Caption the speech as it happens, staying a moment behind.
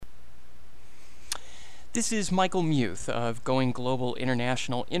This is Michael Muth of Going Global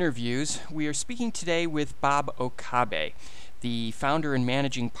International Interviews. We are speaking today with Bob Okabe, the founder and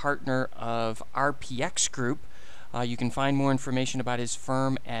managing partner of RPX Group. You can find more information about his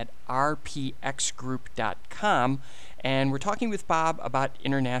firm at rpxgroup.com, and we're talking with Bob about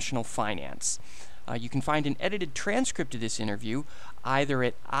international finance. You can find an edited transcript of this interview either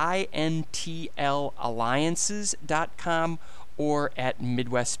at intlalliances.com or at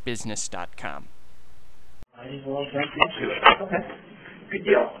midwestbusiness.com. Might as well jump into it. Okay. Good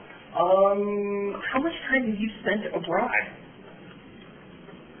deal. How much time have you spent abroad?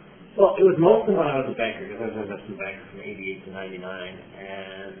 Well, it was mostly when I was a banker, because I was an investment banker from 88 to 99,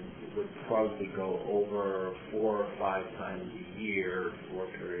 and would probably go over 4 or 5 times a year for a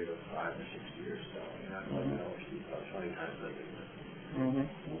period of 5 or 6 years. So, I've been overseas about 20 times a year.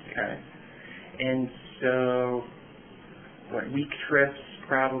 Okay. And so, what, week trips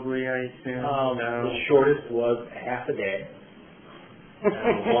probably, I assume? The shortest was half a day,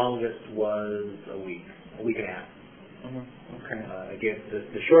 and the longest was a week and a half. Okay. Again,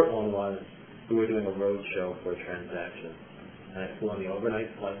 the short one was we were doing a road show for a transaction, and I flew on the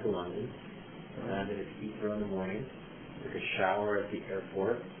overnight flight to London, landed at Heathrow in the morning, took a shower at the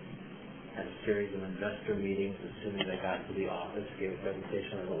airport, had a series of investor meetings as soon as I got to the office, gave a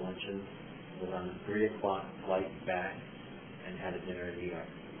presentation at a luncheon, was on the 3 o'clock flight back, and had a dinner in New York.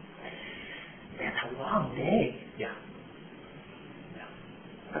 That's a long day. Yeah.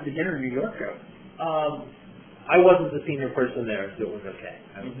 How'd the dinner in New York go? I wasn't the senior person there, so it was okay.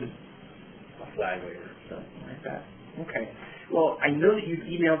 I was just a flag waiter. So, like that. Okay. Well, I know that you've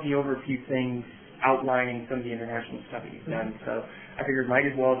emailed me over a few things outlining some of the international stuff that you've done, so I figured might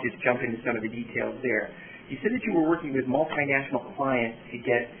as well just jump into some of the details there. You said that you were working with multinational clients to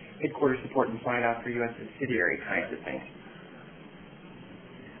get headquarters support and sign-off for U.S. subsidiary kinds of things.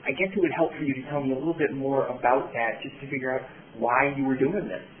 I guess it would help for you to tell me a little bit more about that, just to figure out why you were doing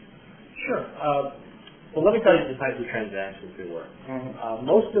this. Sure. Well, let me tell you the types of transactions there were.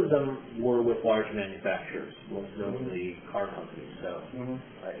 Most of them were with large manufacturers, most notably car companies. So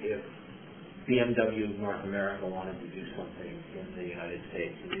if BMW North America wanted to do something in the United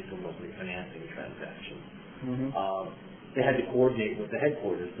States, and these were mostly financing transactions, they had to coordinate with the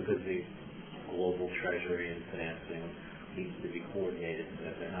headquarters because the global treasury and financing needs to be coordinated so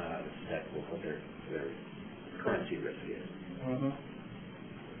that they're not out of step with what their currency risk is.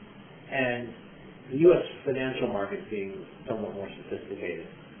 And the U.S. financial market, being somewhat more sophisticated,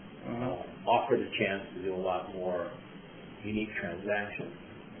 offered a chance to do a lot more unique transactions,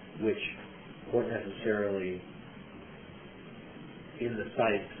 which weren't necessarily in the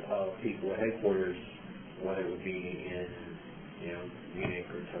sights of people at headquarters, whether it would be in Munich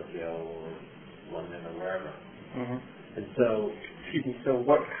or Tokyo or London or wherever. And so, so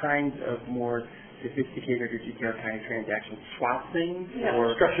what kinds of more sophisticated or detailed kind of transactions? Swap things? Yeah,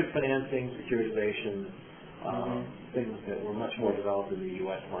 or structured financing, securitization, things that were much more developed in the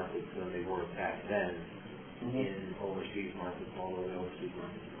U.S. markets than they were back then in overseas markets, although the overseas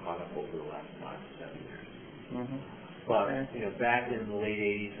markets have caught up over the last 5 to 7 years. But, back in the late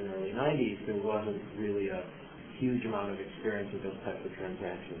 80s and early 90s, there wasn't really a huge amount of experience with those types of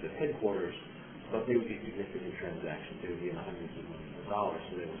transactions at headquarters, but they would be significant transactions. They would be in the hundreds of millions of dollars,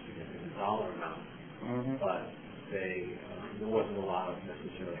 so they were significant dollar amounts. But there wasn't a lot of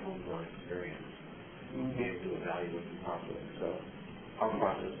necessarily homegrown experience to be able to evaluate them properly. So our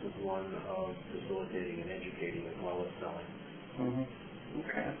process was one of facilitating and educating as well as selling.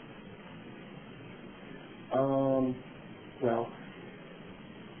 Okay.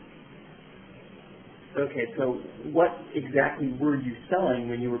 So what exactly were you selling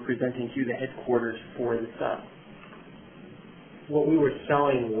when you were presenting to the headquarters for the sub? What we were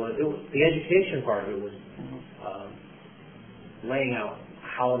selling was the education part of it was laying out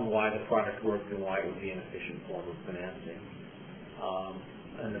how and why the product worked and why it would be an efficient form of financing.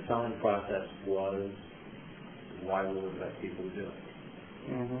 And the selling process was why we were the best people to do it.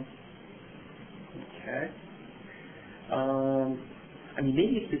 Okay.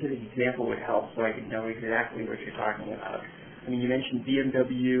 Maybe a specific example would help so I could know exactly what you're talking about. You mentioned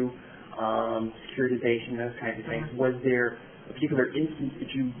BMW, securitization, those kinds of things. Was there a particular instance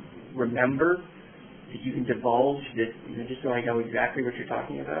that you remember that you can divulge that, just so I know exactly what you're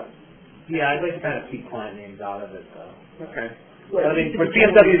talking about? Yeah, I'd like to kind of keep client names out of it, though. Okay. Well, but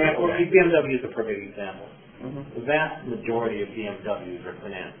BMW is a perfect example. The vast majority of BMWs are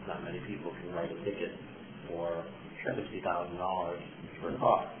financed. Not many people can write a ticket for $60,000 for a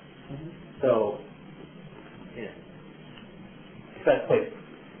car. So,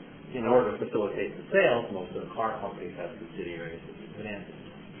 in order to facilitate the sales, most of the car companies have subsidiaries that do financing,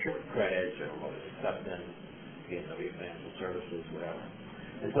 short credit, legislature, whether it's acceptance, B&W Financial Services, whatever.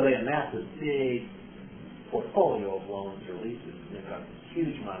 And so they amassed this big portfolio of loans or leases. They've got a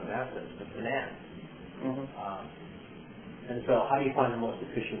huge amount of assets to finance. And so how do you find the most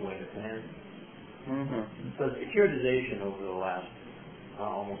efficient way to finance? So securitization over the last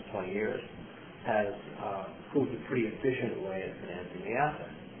almost 20 years has proved a pretty efficient way of financing the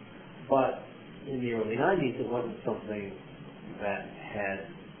assets. But in the early 90s, it wasn't something that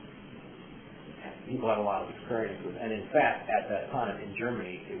people had a lot of experience with. And in fact, at that time in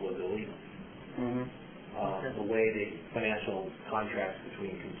Germany, it was illegal. The way the financial contracts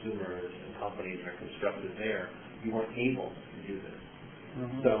between consumers and companies are constructed there, you weren't able to do this.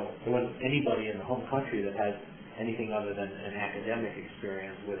 So there wasn't anybody in the home country that had anything other than an academic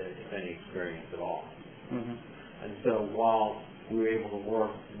experience with it, if any experience at all. And so while we were able to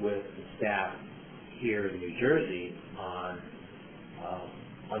work with the staff here in New Jersey on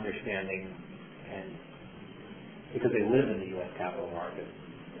understanding, and because they live in the U.S. capital markets,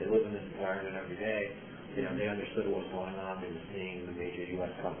 they live in this environment every day, they understood what was going on. They were seeing the major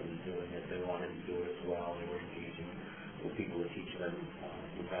U.S. companies doing it. They wanted to do it as well. They were engaging with people to teach them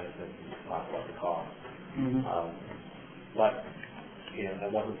the benefits and talk about the cost. But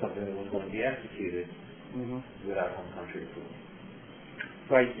that wasn't something that was going to be executed without home country approval.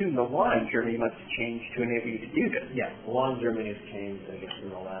 So I assume the law in Germany must have changed to enable you to do this. Yeah, the law in Germany has changed, I guess,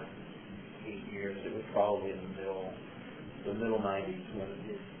 in the last 8 years. It was probably in the middle 90s when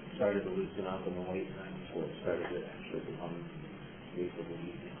it started to loosen up, in the late 90s where it started to actually become reasonably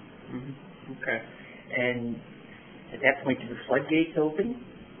easy. Okay. And at that point, did the floodgates open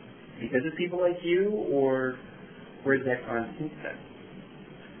because of people like you, or where's that gone since then?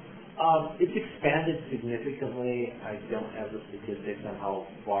 It's expanded significantly. I don't have the statistics on how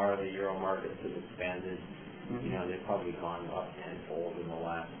far the Euro markets have expanded. They've probably gone up tenfold in the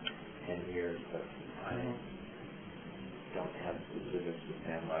last 10 years, but I don't have specifics to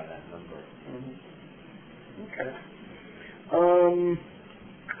stand by that number. Okay.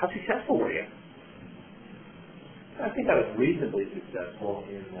 How successful were you? I think I was reasonably successful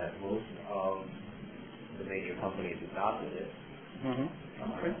in that most of the major companies adopted it.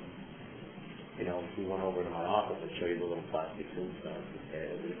 Okay. If we went over to my office, I'd show you the little plastic tombstones that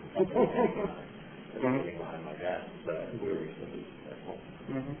say sitting behind my desk, but I think we were reasonably successful.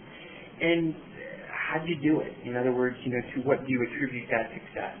 And how did you do it? In other words, to what do you attribute that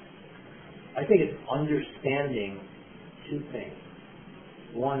success? I think it's understanding two things.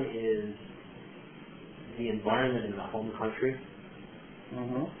 One is the environment in the home country,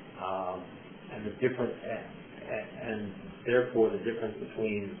 and the difference, and therefore the difference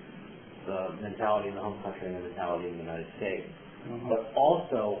between the mentality in the home country and the mentality in the United States, but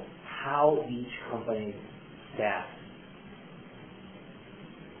also how each company staffs,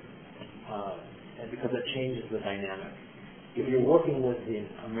 and because it changes the dynamic. If you're working with the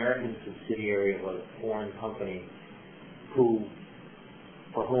American subsidiary of a foreign company for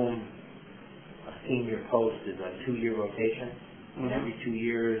whom a senior post is a 2-year rotation, and every 2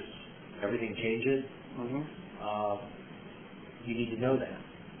 years everything changes, you need to know that.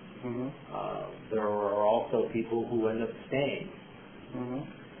 There are also people who end up staying,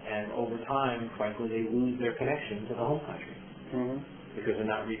 and over time, frankly, they lose their connection to the home country because they're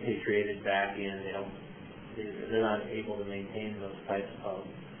not repatriated back in. They're not able to maintain those types of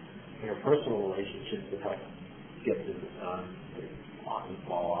interpersonal relationships that help get business done. They often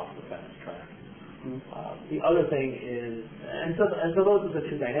fall off the fast track. The other thing is, and so those are the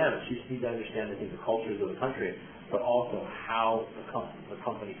two dynamics. You just need to understand, I think, the cultures of the country, but also how the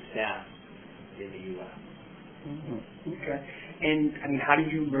company staffs in the U.S. Okay. And, how did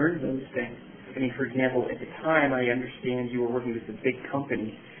you learn those things? For example, at the time, I understand you were working with the big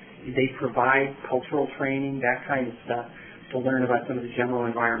companies. Did they provide cultural training, that kind of stuff, to learn about some of the general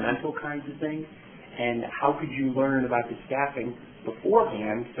environmental kinds of things? And how could you learn about the staffing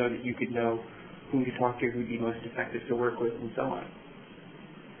beforehand so that you could know who to talk to, who would be most effective to work with, and so on?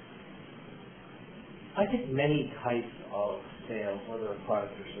 I think many types of sales, whether it's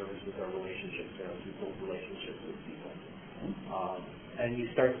products or services, are relationship sales. You build relationships with people. And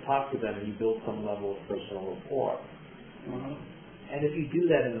you start to talk to them and you build some level of personal rapport. And if you do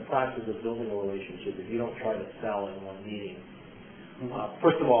that in the process of building a relationship, if you don't try to sell in one meeting,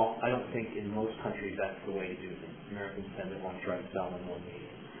 first of all, I don't think in most countries that's the way to do things. Americans tend to want to try to sell in one meeting.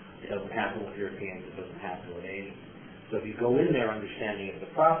 It doesn't happen with Europeans. It doesn't happen with Asians. So if you go in there understanding of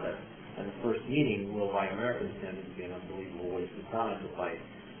the process, and the first meeting will, by American standards, be an unbelievable waste of time, but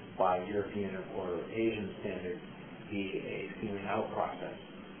by European or Asian standards, be a feeling out process.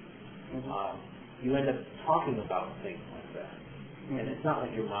 You end up talking about things like that. And it's not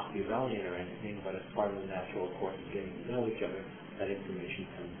like you're Machiavellian or anything, but it's part of the natural course of getting to know each other. That information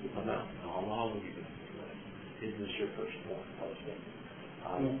tends to come out. Now, how long have you been together? Is this your first husband?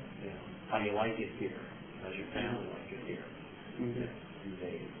 You know, how do you like it here? Does your family like it here? Do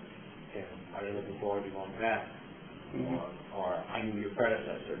they, are they looking forward to going back? Or I knew your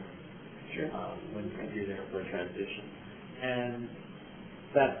predecessor when you're there for a transition. And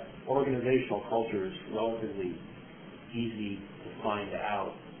that organizational culture is relatively easy to find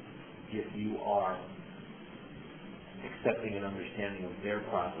out if you are accepting and understanding of their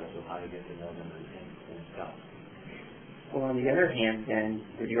process of how to get to know them and stuff. Well, on the other hand, then,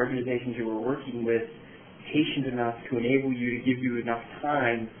 were the organizations you were working with patient enough to enable you to give you enough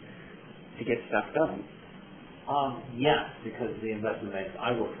time to get stuff done? Yes, because the investment banks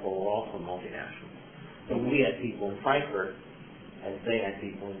I worked for were also multinational. So we had people in Frankfurt as they had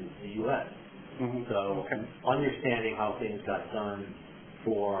people in the U.S. So understanding how things got done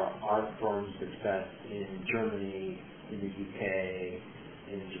for our firm's success in Germany, in the UK,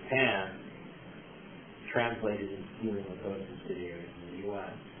 in Japan, translated into dealing with those subsidiaries in the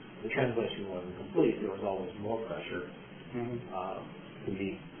U.S. The translation wasn't complete. There was always more pressure to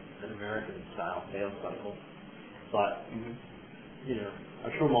meet an American-style sales cycle. But, you know,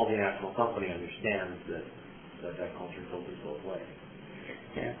 a true multinational company understands that culture filters both ways.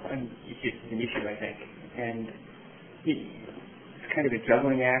 Yeah, and it's just an issue, I think. And it's kind of a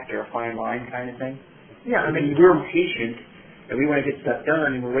juggling act or a fine line kind of thing. Yeah, I mean, we're impatient, and we want to get stuff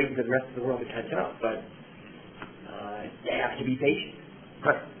done, and we're waiting for the rest of the world to catch up, but you have to be patient.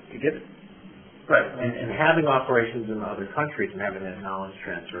 Right. To get it. Right, and having operations in other countries and having that knowledge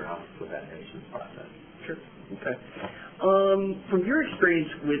transfer helps with that patience process. Sure. Okay. From your experience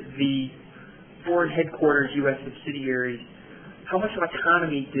with the foreign headquarters U.S. subsidiaries, how much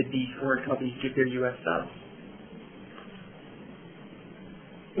autonomy did these foreign companies give their U.S. subs?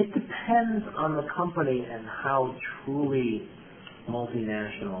 It depends on the company and how truly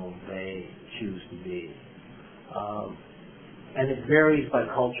multinational they choose to be. And it varies by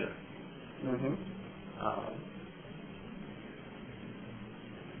culture.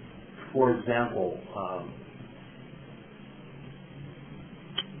 For example,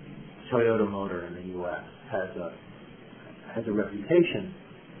 Toyota Motor in the U.S. has a reputation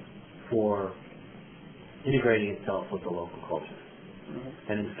for integrating itself with the local culture.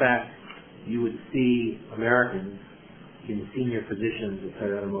 And in fact, you would see Americans in senior positions at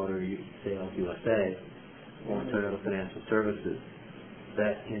Toyota Motor Sales USA or Toyota Financial Services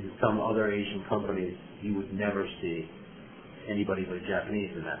that in some other Asian companies you would never see anybody but a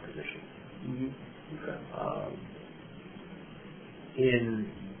Japanese in that position. In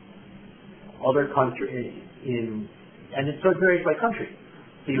other countries, and it sort of varies by country.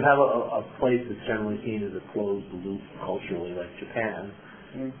 So you have a place that's generally seen as a closed loop culturally, like Japan,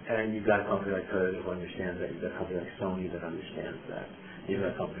 and you've got a company like Toyota who understands that. You've got a company like Sony that understands that. You've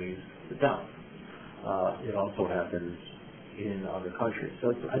got companies that don't. It also happens in other countries.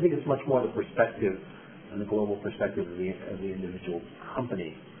 So I think it's much more the perspective and the global perspective of the individual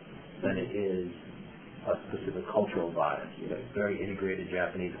company than it is a specific cultural bias. You have very integrated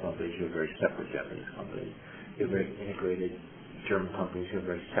Japanese companies, you have very separate Japanese companies. You have very integrated German companies, you have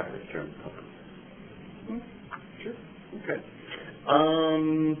very separate German companies. Sure. Okay.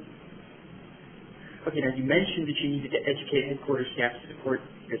 Okay, now you mentioned that you needed to educate headquarters staff to support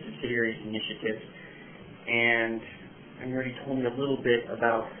your subsidiaries initiatives, and you already told me a little bit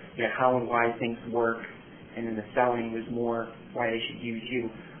about how and why things work, and then the selling was more why they should use you.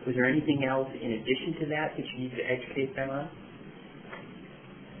 Was there anything else in addition to that you needed to educate them on?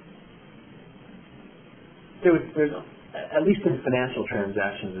 There's at least in financial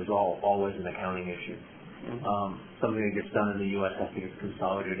transactions, there's always an accounting issue. Something that gets done in the U.S. has to get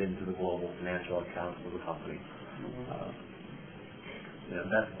consolidated into the global financial accounts of the company.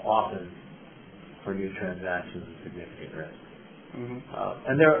 That's often, for new transactions, a significant risk.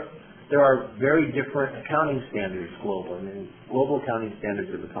 And there are very different accounting standards globally. I mean, global accounting standards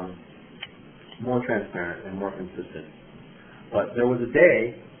have become more transparent and more consistent. But there was a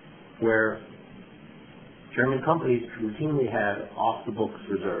day where German companies routinely had off-the-books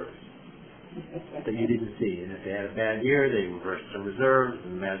reserves that you didn't see. And if they had a bad year, they reversed the reserves,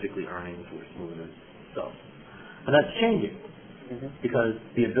 and magically earnings were smooth as silk. And that's changing because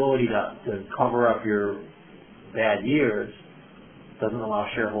the ability to cover up your bad years doesn't allow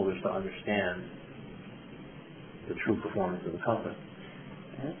shareholders to understand the true performance of the company.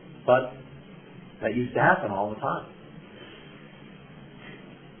 But that used to happen all the time.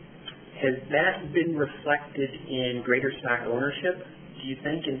 Has that been reflected in greater stock ownership, do you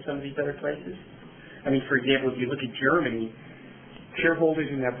think, in some of these other places? I mean, for example, if you look at Germany, shareholders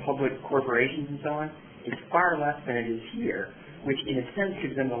and their public corporations and so on, it's far less than it is here, which in a sense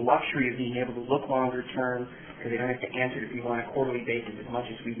gives them the luxury of being able to look longer term because they don't have to answer to people on a quarterly basis as much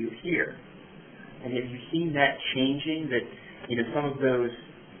as we do here. And have you seen that changing, that some of those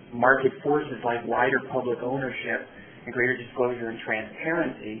market forces like wider public ownership and greater disclosure and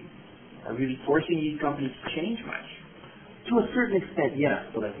transparency are really forcing these companies to change much? To a certain extent, yes,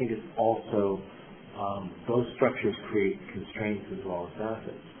 but I think it's also those structures create constraints as well as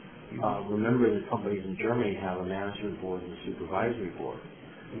benefits. Remember that companies in Germany have a management board and a supervisory board.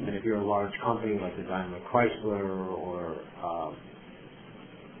 And if you're a large company like the Daimler Chrysler or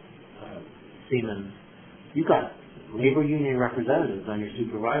Siemens, you've got labor union representatives on your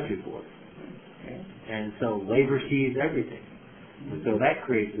supervisory board. And so labor sees everything. And so that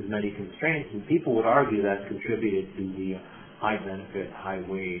creates as many constraints, and people would argue that's contributed to the high benefit, high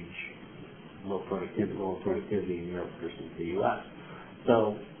wage, low productivity in Europe versus the U.S.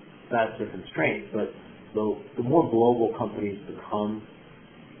 So that's a constraint, but the more global companies become,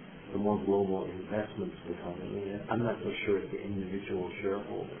 the more global investments become. I mean, I'm not so sure it's the individual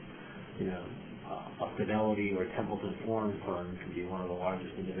shareholder. A Fidelity or Templeton Foreign Fund can be one of the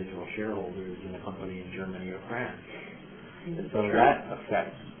largest individual shareholders in a company in Germany or France. And so that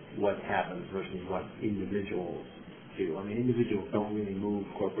affects what happens versus what individuals do. I mean, individuals don't really move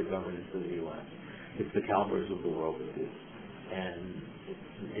corporate governance in the U.S. It's the Calibers of the world that do. And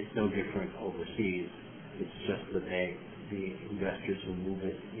it's no different overseas. It's just that the investors who move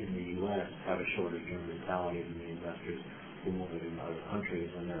it in the U.S. have a shorter-term mentality than the investors who move it in other countries,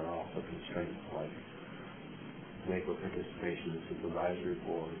 and there are also constraints like labor participation in supervisory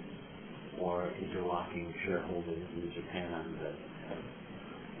boards or interlocking shareholdings in Japan that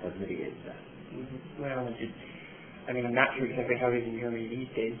have mitigated that. Mm-hmm. Well, I'm not sure exactly how it is in Germany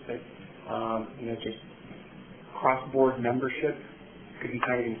these days, but just cross-board membership could be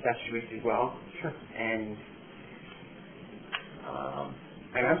kind of incestuous as well. Sure. And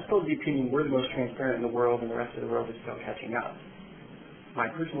I'm still of the opinion we're the most transparent in the world, and the rest of the world is still catching up. My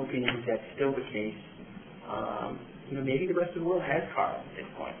personal opinion is that's still the case. Maybe the rest of the world has cars at this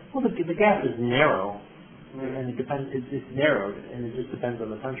point. Well, the gap is narrow, and it depends. It's narrowed, and it just depends on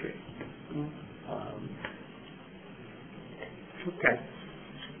the country. Okay.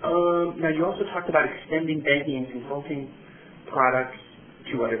 Now, you also talked about extending banking and consulting products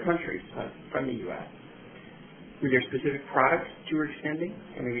to other countries from the U.S. Were there specific products you were extending?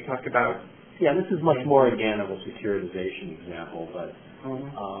 I mean, we talked about... Yeah, this is much more, again, of a securitization example, but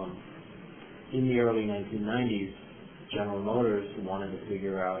in the early 1990s, General Motors wanted to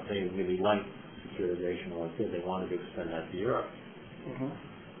figure out, they really liked securitization, or they wanted to extend that to Europe.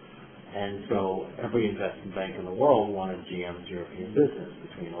 And so every investment bank in the world wanted GM's European business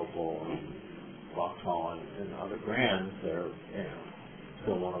between Opel and Vauxhall and other brands. They're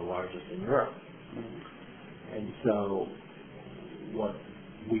still one of the largest in Europe. And so what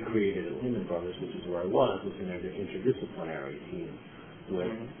we created at Lehman Brothers, which is where I was an interdisciplinary team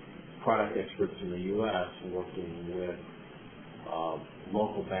with product experts in the U.S. working with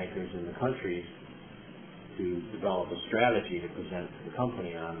local bankers in the countries to develop a strategy to present to the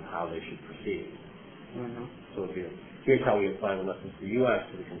company on how they should proceed. So here's how we apply the lessons to the U.S.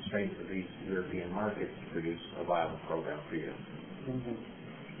 to the constraints of these European markets to produce a viable program for you.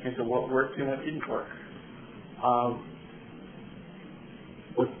 And so what worked and what didn't work?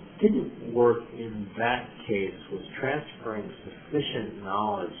 What didn't work in that case was transferring sufficient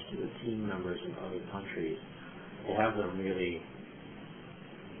knowledge to the team members in other countries to have them really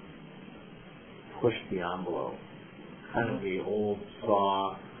push the envelope. Kind of the old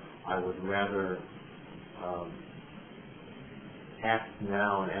saw, I would rather act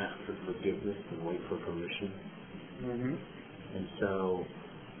now and ask for forgiveness than wait for permission. And so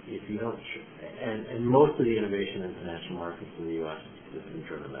if you don't, and most of the innovation in financial markets in the U.S. has been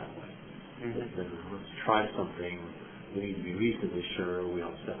driven that way. It's been, let's try something, we need to be reasonably sure we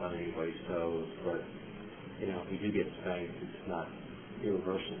don't step on anybody's toes, but if we do get spanked, it's not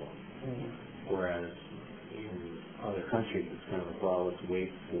irreversible. Whereas in other countries, it's kind of like, well, let's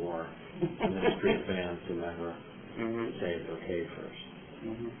wait for the Ministry of Finance or whoever to say it's okay first.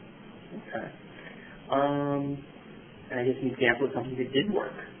 Okay. And I guess an example of something that did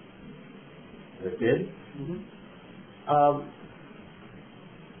work. That did?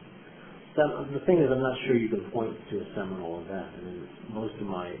 The thing is, I'm not sure you can point to a seminal event. I mean, most of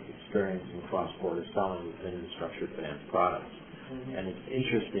my experience in cross-border selling has been in structured finance products. And it's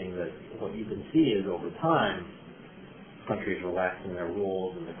interesting that what you can see is over time, countries relaxing their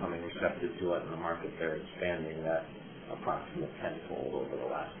rules and becoming receptive to it in the market, they're expanding that approximate tenfold over the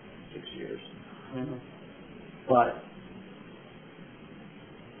last 6 years. But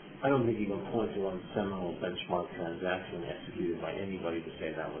I don't think you can point to one seminal benchmark transaction executed by anybody to say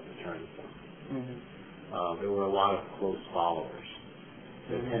that was a turning point. Mm-hmm. There were a lot of close followers.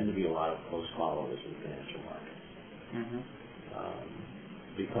 There tend to be a lot of close followers in financial markets. Mm-hmm.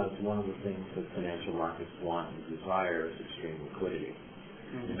 Because one of the things that financial markets want and desire is extreme liquidity.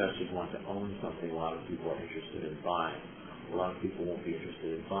 Mm-hmm. Investors want to own something a lot of people are interested in buying. A lot of people won't be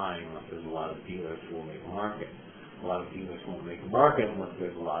interested in buying unless there's a lot of dealers who will make a market. A lot of dealers won't make a market unless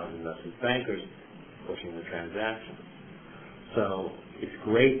there's a lot of investment bankers pushing the transaction. So it's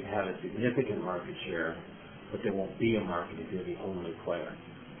great to have a significant market share, but there won't be a market if you're the only player.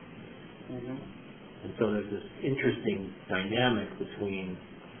 Mm-hmm. And so there's this interesting dynamic between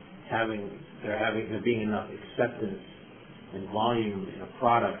there being enough acceptance and volume in a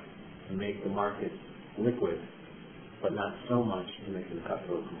product to make the market liquid, but not so much to make them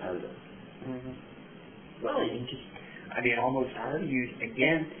cutthroat competitive. Mm-hmm. Well, you just, almost argues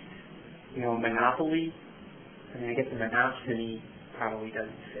against, monopoly. I guess the monopsony probably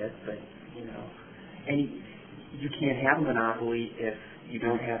doesn't fit, but, and you can't have a monopoly if you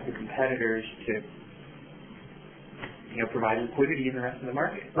don't have the competitors to, provide liquidity in the rest of the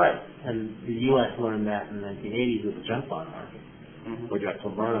market. Right, and the U.S. learned that in the 1980s with the junk bond market. Mm-hmm. Where Jack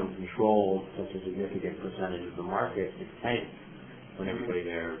Burnham controlled such a significant percentage of the market, it tanked when everybody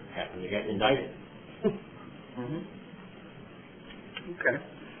there happened to get indicted. Mm-hmm. Okay.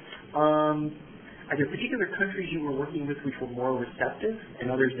 Are there particular countries you were working with which were more receptive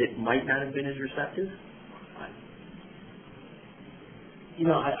and others that might not have been as receptive?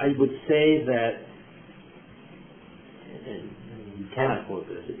 I would say that, and you cannot quote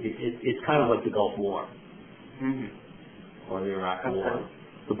this, it's kind of like the Gulf War. Mm-hmm. Or the Iraq War.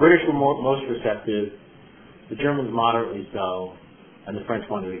 The British were most receptive, the Germans moderately so, and the French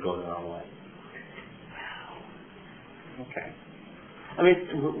wanted to go their own way. Okay.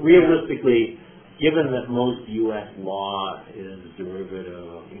 Realistically, given that most U.S. law is derivative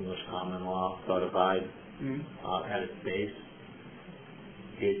of English common law, codified at its base,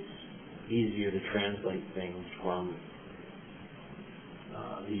 it's easier to translate things from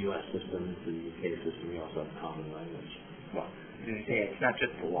the U.S. system into the U.K. system. You also have common language. Well, it's not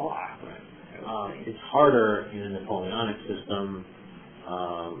just the law. Right. It's harder in a Napoleonic system,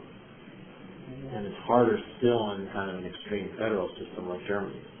 and it's harder still in kind of an extreme federal system like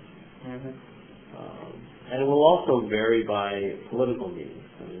Germany. Mm-hmm. And it will also vary by political needs.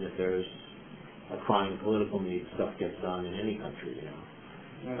 If there's a crying political need, stuff gets done in any country,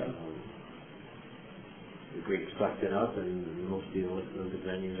 Mm-hmm. The Greeks sucked it up, and most of the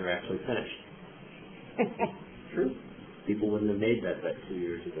venues are actually finished. True. People wouldn't have made that bet 2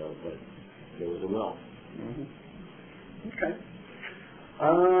 years ago, but there was a will. Mm-hmm. Okay.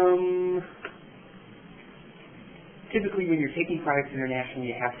 Typically, when you're taking products internationally,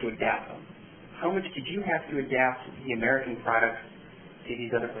 you have to adapt them. How much did you have to adapt the American products to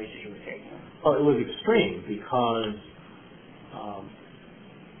these other places you were taking them? Well, it was extreme because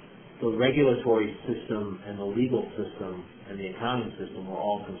the regulatory system and the legal system and the accounting system were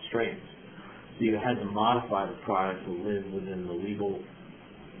all constraints. So you had to modify the product to live within the legal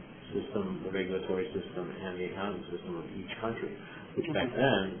system, the regulatory system, and the accounting system of each country, which back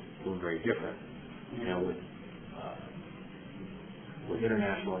then were very different. With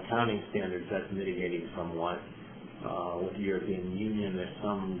international accounting standards, that's mitigating somewhat. With the European Union, there's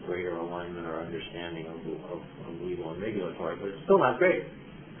some greater alignment or understanding of legal and regulatory, but it's still not great.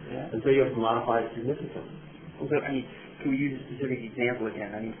 Yeah. And so you have to modify it significantly. So, can we use a specific example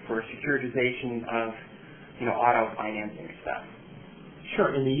again? For securitization of, auto financing stuff.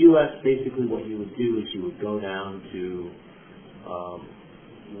 Sure. In the U.S., basically what you would do is you would go down to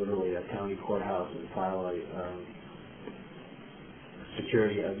literally a county courthouse and file a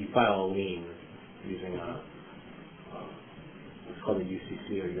you file a lien using what's called a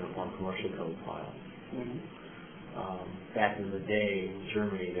UCC or Uniform Commercial Code file. Mm-hmm. Back in the day in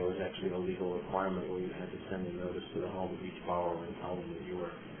Germany, there was actually a legal requirement where you had to send a notice to the home of each borrower and tell them that you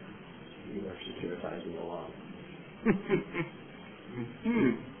were securitizing the loan.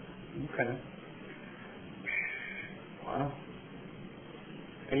 Okay. Wow.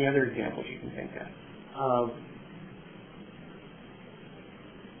 Any other examples you can think of?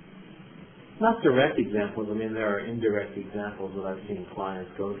 Not direct examples. There are indirect examples that I've seen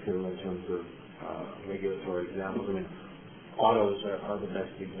clients go through in terms of regulatory examples. Autos are the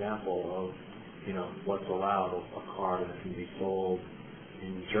best example of, what's allowed. A car that can be sold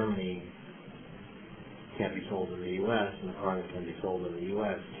in Germany can't be sold in the U.S., and a car that can be sold in the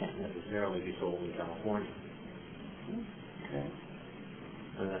U.S. can't necessarily be sold in California. Okay.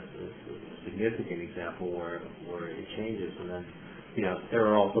 And that's a significant example where it changes. And then You know, there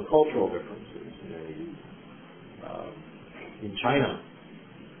are also cultural differences. You know, in China,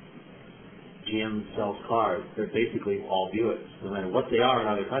 GM sells cars. They're basically all Buicks. No matter what they are in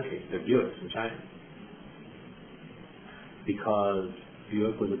other countries, they're Buicks in China. Because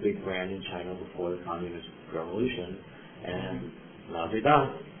Buick was a big brand in China before the Communist Revolution, and now they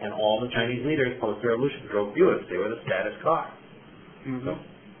don't. And all the Chinese leaders post-revolution drove Buicks. They were the status car. So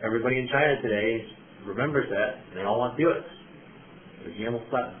everybody in China today remembers that. They all want Buicks. So GM will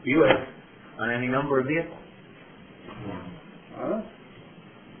slap Buick on any number of vehicles.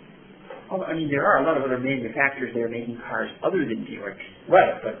 Well, I mean, there are a lot of other manufacturers there making cars other than Buick.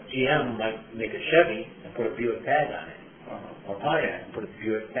 Right, but GM might make a Chevy and put a Buick tag on it. Or Pontiac and put a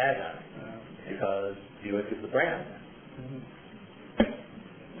Buick tag on it. Because Buick is the brand.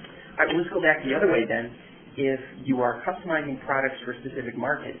 All right, let's go back the other way then. If you are customizing products for a specific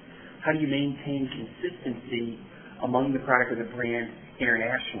market, how do you maintain consistency among the product or the brand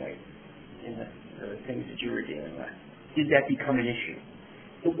internationally in the things that you were dealing with? Did that become an issue?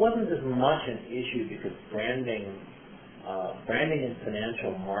 It wasn't as much an issue because branding in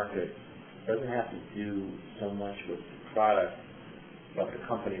financial markets doesn't have to do so much with the product, but the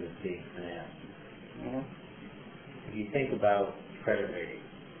company that's being financed. If you think about credit ratings,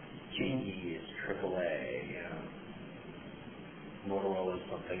 GE is AAA, Motorola is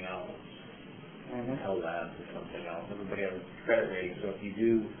something else, L Labs is something else. Everybody has a credit rating. So if you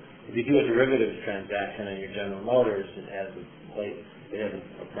do a derivatives transaction on your General Motors, it has a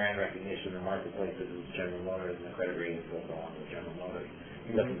brand recognition in the marketplace that is General Motors, and the credit ratings go along with General Motors.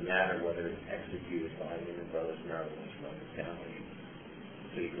 It doesn't matter whether it's executed by Lehman Brothers, Merrill Lynch, Morgan Stanley,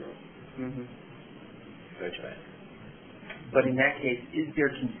 Citigroup, Deutsche Bank. But in that case, is there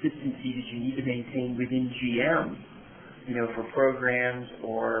consistency that you need to maintain within GM, for programs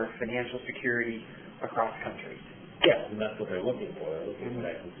or financial security across countries? Yes, and that's what they're looking for. They're looking for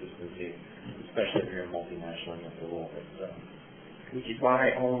that consistency, especially if you're a multinational and you have to roll it. So. Which is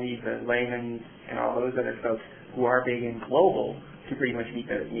why only the Lehmans and all those other folks who are big and global can pretty much meet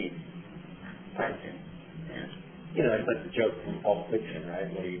those needs. Right. Yeah. It's like the joke from Pulp Fiction, right?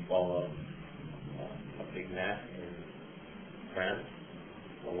 Where you call a Big Mac in France,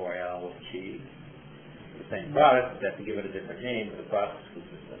 a Royale with cheese. The same product, you have to give it a different name, but the product is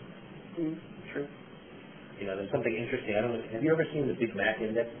consistent. True. There's something interesting. I don't know. Have you ever seen the Big Mac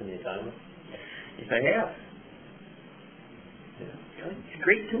Index in the Economist? Yes, I have. It's a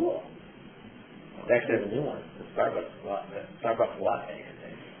great tool. They actually have a new one. The Starbucks Latte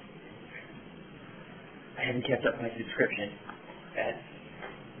Index. I haven't kept up my subscription.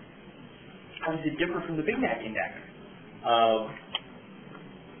 How does it differ from the Big Mac Index?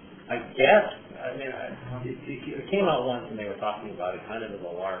 I guess. It came out once and they were talking about it kind of as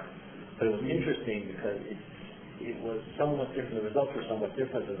a lark. But it was interesting because it was somewhat different. The results were somewhat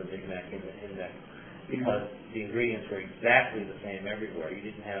different than the Big Mac Index because the ingredients were exactly the same everywhere. You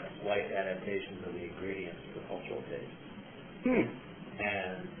didn't have slight adaptations of the ingredients for cultural taste.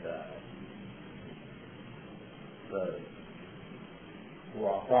 And the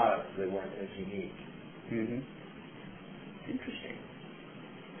raw products, they weren't as unique. Interesting.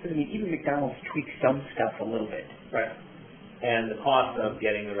 So, even McDonald's tweaks some stuff a little bit. Right. And the cost of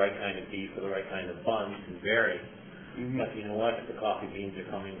getting the right kind of beef or the right kind of buns can vary. But you know what? If the coffee beans are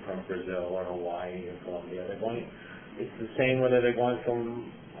coming from Brazil or Hawaii or Colombia, it's the same whether they're going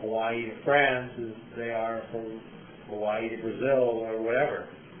from Hawaii to France as they are from Hawaii to Brazil or whatever.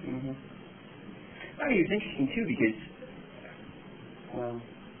 I mean, it's interesting too because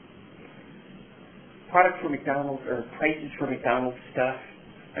product for McDonald's or prices for McDonald's stuff,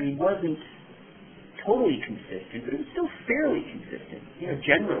 wasn't totally consistent, but it was still fairly consistent,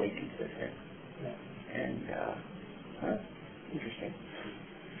 generally consistent. And, interesting.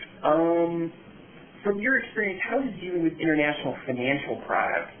 From your experience, how does dealing with international financial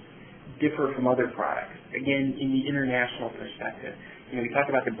products differ from other products? Again, in the international perspective. We talked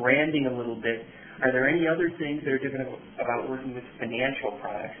about the branding a little bit. Are there any other things that are different about working with financial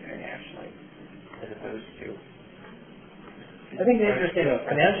products internationally as opposed to? I think the interesting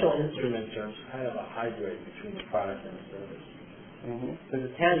financial instruments are kind of a hybrid between the product and the service. There's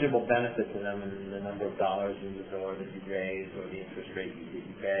a tangible benefit to them in the number of dollars in the door that you raise or the interest rate you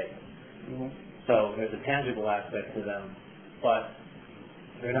pay. So there's a tangible aspect to them, but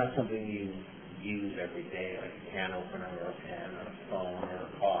they're not something you use every day, like a can opener or a pen or a phone or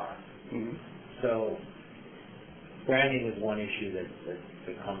a car. So branding is one issue that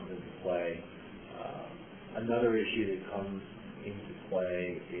comes into play. Another issue that comes into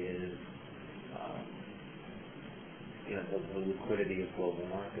play is the liquidity of global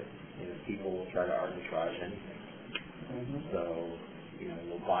markets. People will try to arbitrage anything. So,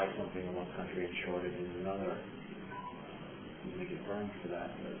 we'll buy something in one country and short it in another. We get burned for that,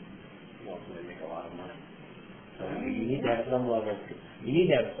 but we ultimately make a lot of money. So you need to have some level. You need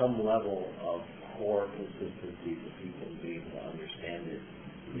to have some level of core consistency for people to be able to understand it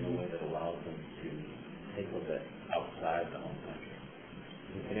in a way that allows them to think of it outside the home country.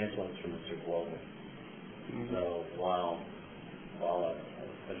 The financial instruments are global. So while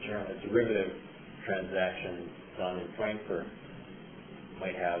a derivative transaction done in Frankfurt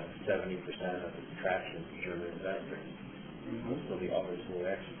might have 70% of its traction to German investors, so the others will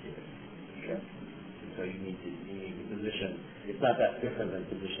execute it. Sure. So you need to position. It's not that different than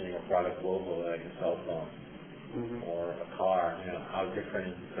positioning a product global like a cell phone or a car. How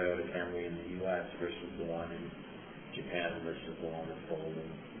different is the Toyota Camry in the U.S. versus the one in Japan versus the one that's sold in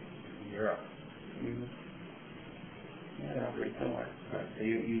Europe? Yeah, they're all pretty similar. Right. So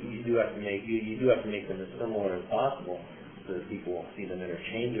you do have to make them as similar as possible so that people will see them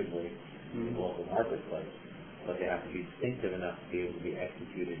interchangeably in the local marketplace. But they have to be distinctive enough to be able to be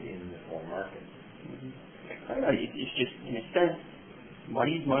executed in the foreign market. I don't know, it's just, in a sense,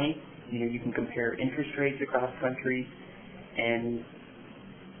 money is money. You can compare interest rates across countries, and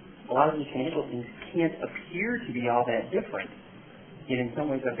a lot of these financial things can't appear to be all that different. Yet in some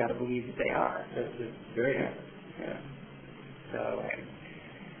ways I've got to believe that they are. It's very different. Yeah. So,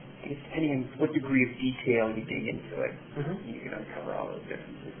 I guess depending on what degree of detail you dig into it, you can uncover all those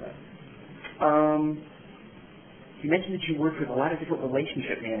differences. You mentioned that you worked with a lot of different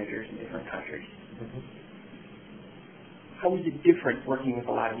relationship managers in different countries. How was it different working with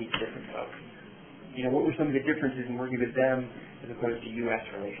a lot of these different folks? What were some of the differences in working with them as opposed to U.S.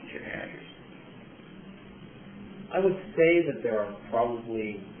 relationship managers? I would say that there are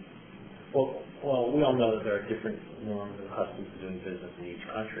probably, well, we all know that there are different norms and customs of doing business in each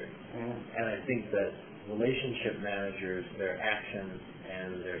country. And I think that relationship managers, their actions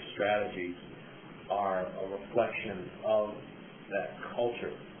and their strategies are a reflection of that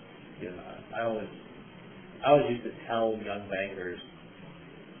culture. I always used to tell young bankers,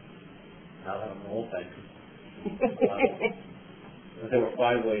 now that I'm an old banker, that there were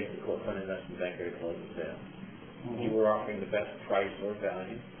 5 ways to close an investment banker to close a sale. You were offering the best price or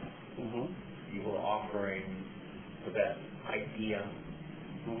value. You were offering the best idea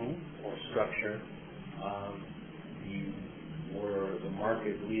or structure. You were the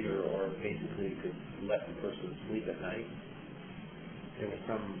market leader, or basically could let the person sleep at night. There was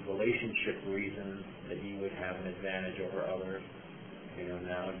some relationship reason that you would have an advantage over others.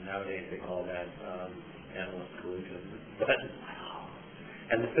 Nowadays they call that analyst collusion.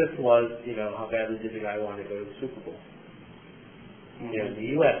 And the 5th was, how badly did the guy want to go to the Super Bowl? In the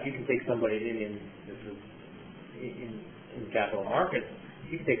U.S., you can take somebody in capital markets,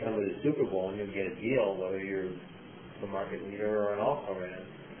 you can take somebody to the Super Bowl and you'll get a deal, whether you're the market leader or an also-ran.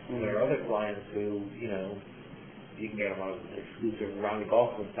 There are other clients who, you can get them on an exclusive round of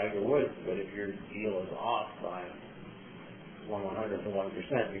golf with Tiger Woods, but if your deal is off by 1/100th of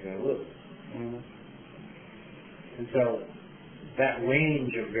 1%, you're going to lose. And so that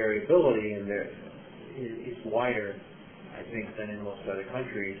range of variability in there is wider, I think, than in most other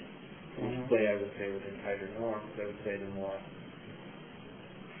countries. Mostly, I would say, within tighter norms. I would say the more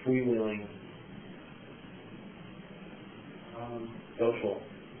freewheeling social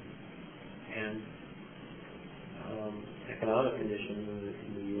and economic conditions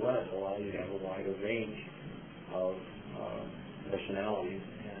in the U.S. allow you to have a wider range of personalities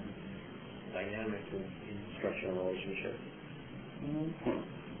and dynamics in structuring relationships.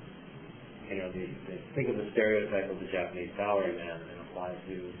 Think of the stereotype of the Japanese salary man and apply it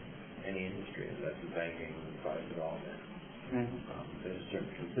to any industry, investment banking, product development. There's a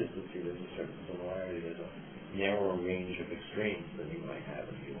certain consistency, there's a certain similarity, there's a narrower range of extremes than you might have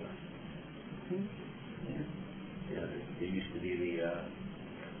in the U.S. There used to be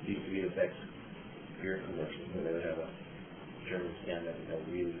the Beck's beer commercials where they would have a German stand-up and tell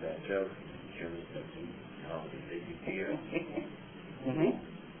really bad jokes. Germans don't do comedy, they do beer.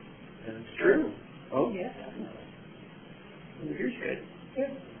 And it's true. Oh, yeah, definitely. Well, here's good.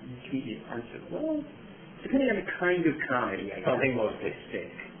 Comedians aren't so, well, depending on the kind of comedy, I think mostly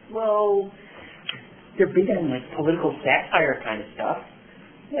stick. Well, they're big on, political satire kind of stuff.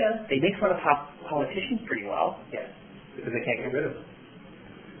 Yeah. They make fun of politicians pretty well. Yes. Because they can't get rid of them.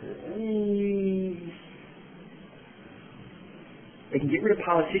 They can get rid of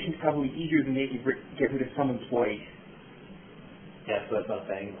politicians probably easier than they can get rid of some employees. Yes, but that's not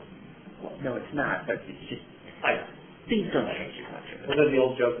saying. Well, no, it's not, but it's just, things don't change as much. Was that the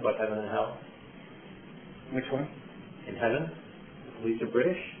old joke about heaven and hell? Which one? In heaven, the police are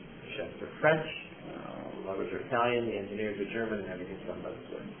British, the chefs are French, plumbers are Italian, the engineers are German, and everything's done by the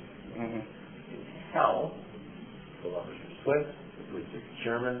Swiss. Mhm. In hell, the plumbers are Swiss, the police are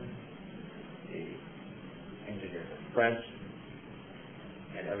German, the engineers are French,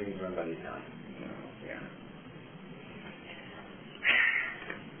 and everything's run by the Italians. Oh, yeah.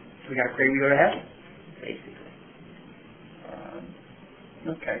 We got to pray we go to heaven, basically.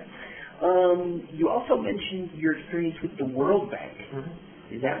 Okay. You also mentioned your experience with the World Bank.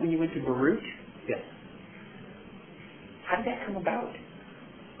 Mm-hmm. Is that when you went to Beirut? Yes. How did that come about?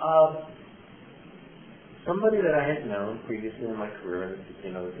 Somebody that I had known previously in my career, the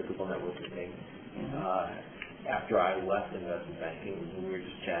typical networking thing. After I left investment banking, we were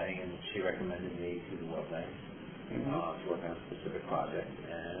just chatting, and she recommended me to the World Bank to work on a specific project.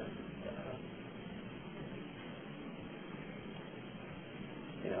 And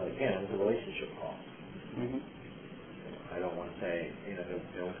again, it was a relationship call. I don't want to say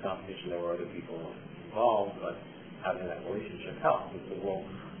there was competition, there were other people involved, but having that relationship helps.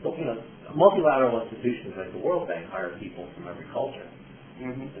 Multilateral institutions like the World Bank hire people from every culture.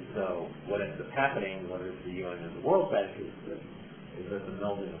 And so what ends up happening, whether it's the UN or the World Bank, is that the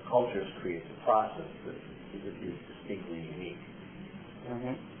melding of cultures creates a process that is distinctly unique.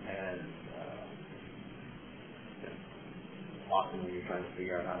 And often when you're trying to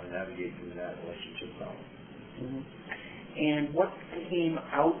figure out how to navigate through that relationship problem. And what came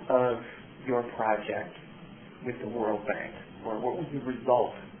out of your project with the World Bank? Or what was the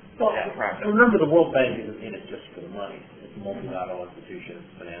result of the project? Remember, the World Bank isn't in it just for the money. It's a multilateral institution.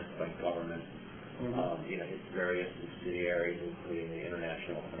 It's financed by government. Its various subsidiaries, including the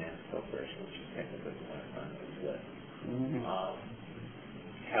International Finance Corporation, which is technically the last time it was lit,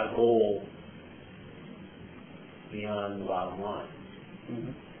 had a goal beyond the bottom line.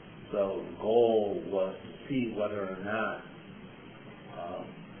 So the goal was to see whether or not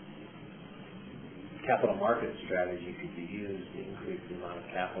capital market strategy could be used to increase the amount of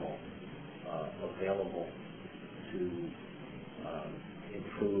capital available to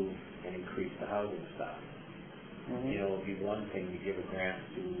improve and increase the housing stock. It would be one thing to give a grant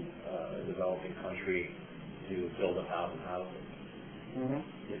to a developing country to build 1,000 houses.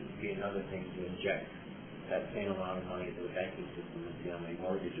 It would be another thing to inject that same amount of money into the banking system and see how many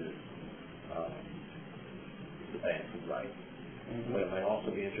mortgages the banks would write. But it might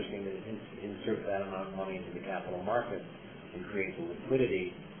also be interesting to insert that amount of money into the capital market and create the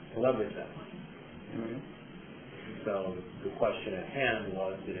liquidity to leverage that money. So the question at hand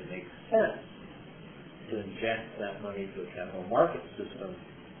was, did it make sense to inject that money into a capital market system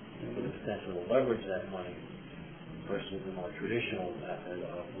with the potential to leverage that money versus the more traditional method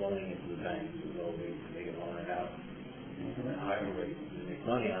of loaning it to the banks as though they can loan it out at a higher rate to make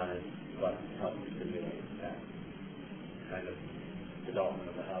money on it, but help to stimulate that kind of development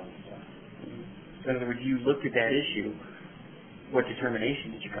of the housing stock. So in other words, you looked at that issue. What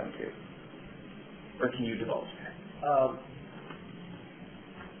determination did you come to? Or can you divulge that?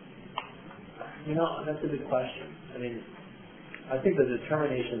 That's a good question. I mean, I think the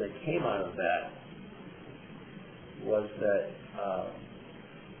determination that came out of that was that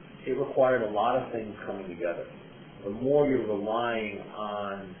it required a lot of things coming together. The more you're relying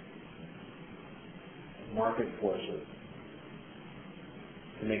on market forces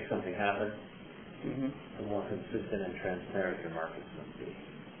to make something happen, the more consistent and transparent your markets must be.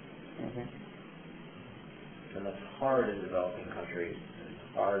 And that's hard in developing countries.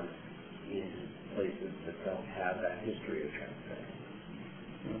 It's hard in places that don't have that history of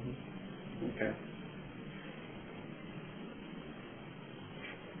transparency. Okay.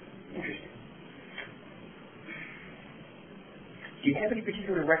 Interesting. Do you have any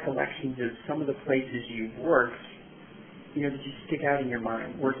particular recollections of some of the places you've worked, that just stick out in your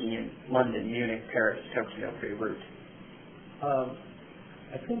mind, working in London, Munich, Paris, Tokyo, Beirut?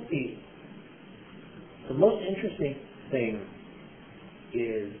 I think the most interesting thing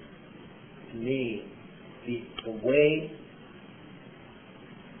is, to me, the way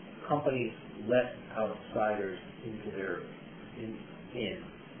companies let outsiders into their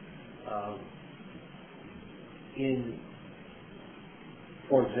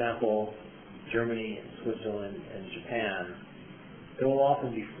for example, Germany and Switzerland and Japan, there will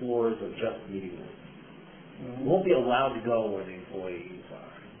often be floors of just meeting rooms. You won't be allowed to go where the employees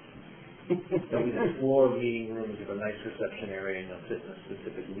are. There'll be this floor of meeting rooms with a nice reception area, and they'll sit in a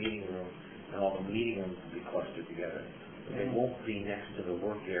specific meeting room, and all the meeting rooms will be clustered together. But they won't be next to the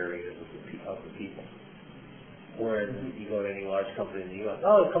work areas of the people. Whereas if you go to any large company in the U.S.,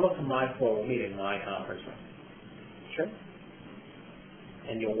 come up to my floor, we'll meet in my conference room. Sure.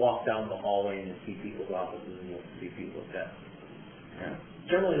 And you'll walk down the hallway and you'll see people's offices and you'll see people's desks. Yeah.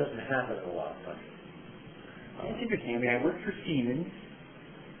 Generally doesn't happen in a lot of countries. It's interesting. I mean, I worked for Siemens,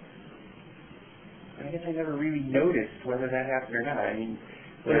 and I guess I never really noticed whether that happened or not. I mean,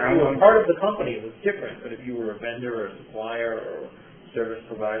 But if you were part of the company, it was different. But if you were a vendor or a supplier or service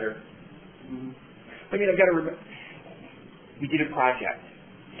provider, I mean, I've got to remember, we did a project,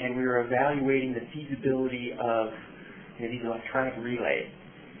 and we were evaluating the feasibility of these electronic relays.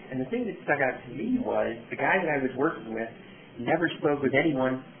 And the thing that stuck out to me was the guy that I was working with never spoke with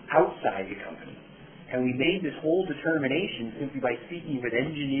anyone outside the company. And we made this whole determination simply by speaking with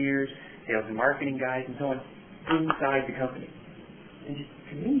engineers, sales and marketing guys, and so on, inside the company. And just,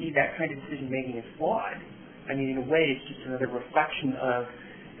 to me, that kind of decision-making is flawed. I mean, in a way, it's just another reflection of,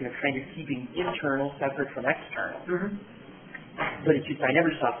 kind of keeping internal separate from external. But it's just, I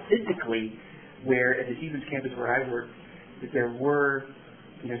never saw physically where, at the Siemens campus where I worked, that there were,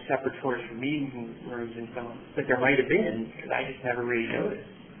 separate floors for meeting rooms and so on. But there might have been, because I just never really noticed.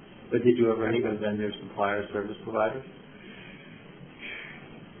 but did you ever meet with vendors, suppliers, service providers?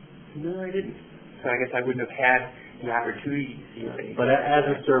 No, I didn't. So I guess I wouldn't have had the opportunity to see what But as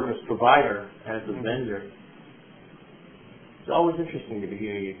a service provider, as a vendor, it's always interesting to be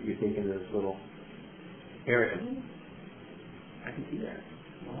hearing you think in this little area. I can see that.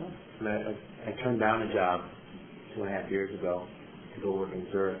 I turned down a job 2.5 years ago to go work in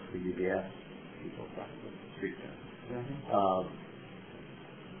Zurich for UBS. People across the street there.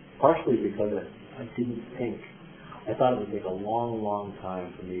 Partially because I didn't think, I thought it would take a long, long time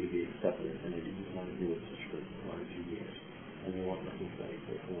for me to be accepted, and I didn't want to do it just for 1 or 2 years. And they weren't looking for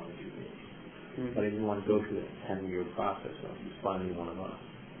anything for 1 or 2 years. But I didn't want to go through that 10-year process of just finding one of us.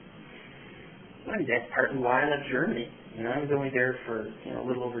 Well, that's partly why I left Germany. I was only there for a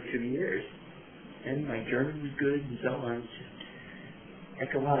little over 2 years, and my German was good and so on. It's just,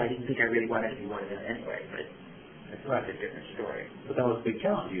 after a while, I didn't think I really wanted to be one of them anyway, but that's a different story. But that was a big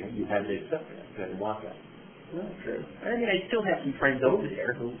challenge. You had to accept that. You had to want that. Well, true. I mean, I still have some friends over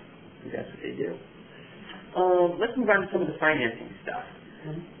there who that's what they do. Let's move on to some of the financing stuff.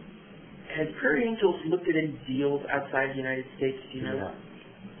 Has Prairie Angels looked at any deals outside the United States? Do you know? Yeah.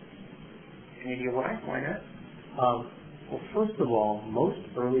 Any idea why? Why not? Well, first of all, most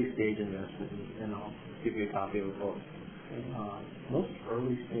early-stage investment, and I'll give you a copy of the book, most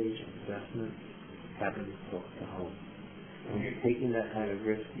early-stage investment happens close to home. When you're taking that kind of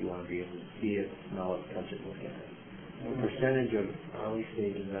risk, you want to be able to see it, smell it, touch it, look at it. The percentage of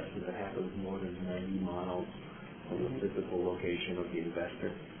early-stage investment that happens more than 90 miles from the physical location of the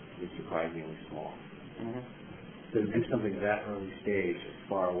investor is surprisingly small. So to do something that early stage as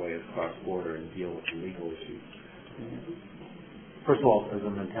far away as cross-border and deal with the legal issues, first of all, there's a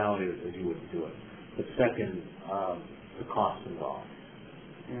mentality that says you wouldn't do it. But second, the cost involved.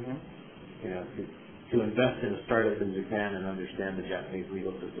 To invest in a startup in Japan and understand the Japanese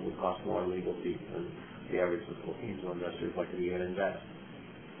legal system would cost more legal fees than the average angel investors like to be able to invest.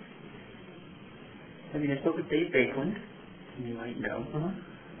 I mean, I spoke with Dave Bakeland, you might know.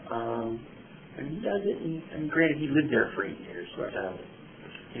 And he does it, and granted, he lived there for 8 years.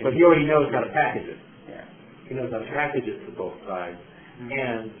 But he already knows how to package it. Yeah. He knows how to package it for both sides.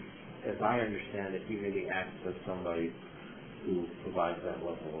 And, as I understand it, he really acts as somebody who provides that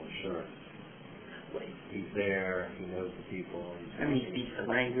level of assurance. He's there, he knows the people. He speaks the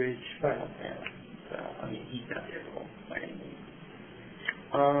language. Right. So, he's not difficult by any means.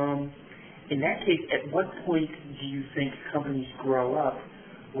 In that case, at what point do you think companies grow up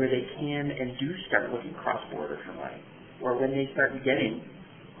where they can and do start looking cross-border for money? Or when they start getting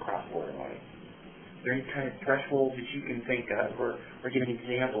cross-border money? Is there any kind of threshold that you can think of, or give an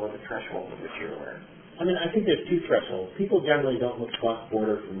example of a threshold of which you're aware? I think there's 2 thresholds. People generally don't look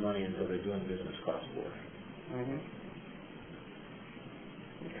cross-border for money until they're doing business cross-border.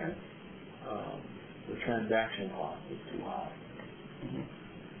 Okay. The transaction cost is too high.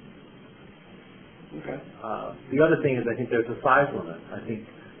 Okay. The other thing is I think there's a size limit. I think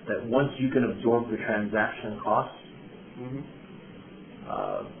that once you can absorb the transaction costs,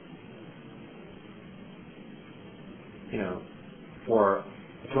 for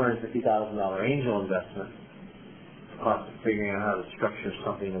a $250,000 angel investment, the cost of figuring out how to structure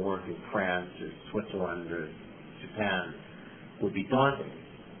something to work in France or Switzerland or Japan would be daunting.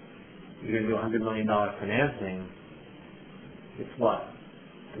 You're going to do $100 million financing, it's what?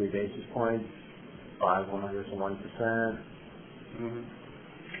 3 basis points, 5/100 of 1%.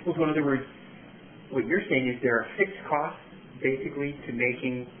 Well, so in other words, what you're saying is there are fixed costs, basically, to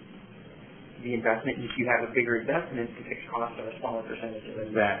making the investment, and if you have a bigger investment, the fixed costs are a smaller percentage of it.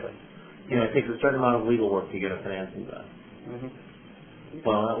 Exactly. It takes a certain amount of legal work to get a financing done.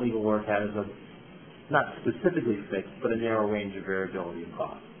 Well, that legal work has a, not specifically fixed, but a narrow range of variability in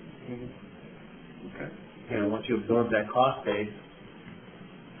cost. Okay. once you absorb that cost base,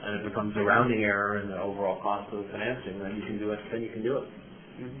 and it becomes a rounding error in the overall cost of the financing, then you can do it.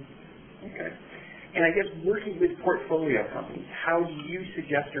 Mm-hmm. Okay. And I guess working with portfolio companies, how do you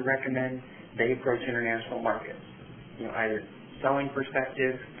suggest or recommend they approach international markets? Either selling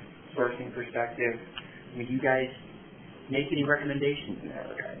perspective, sourcing perspective. Do you guys make any recommendations in that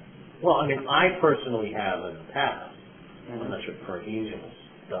regard? Well, I personally have in the past. I'm not sure for Angels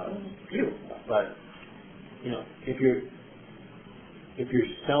does. But if you're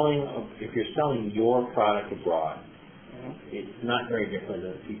selling your product abroad, it's not very different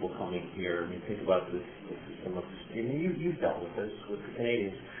than people coming here. Think about this system of, you've dealt with this with the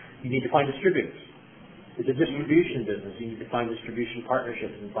Canadians. You need to find distributors. It's a distribution business. You need to find distribution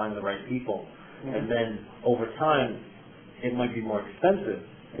partnerships and find the right people. And then over time, it might be more expensive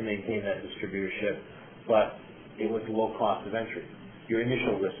to maintain that distributorship, but it was low cost of entry. Your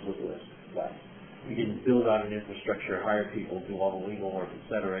initial risk was less. You didn't build out an infrastructure, hire people, do all the legal work, et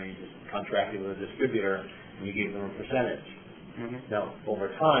cetera. You just contracted with a distributor and you gave them a percentage. Now, over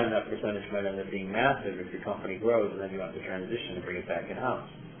time, that percentage might end up being massive if your company grows, and then you have to transition and bring it back in-house.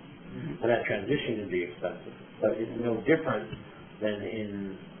 And that transition can be expensive, but it's no different than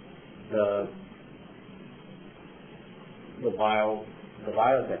in the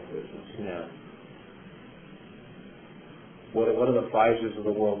biotech business. What do the Pfizers of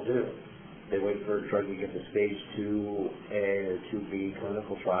the world do? They wait for a drug to get to stage 2A or 2B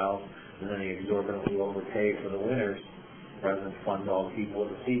clinical trials, and then they exorbitantly overpay for the winners rather than fund all the people at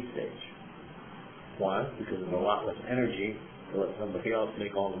the seed stage. Why? Because there's a lot less energy to let somebody else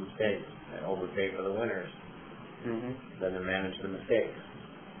make all the mistakes and overpay for the winners than to manage the mistakes.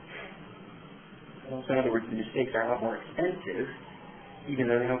 Well, so in other words, the mistakes are a lot more expensive, even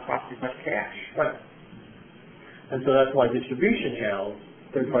though they don't cost as much cash. Right. And so that's why distribution channels,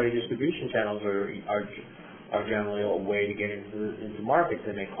 third-party distribution channels are generally a way to get into markets,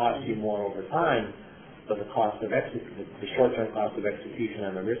 and they cost you more over time, but the short-term cost of execution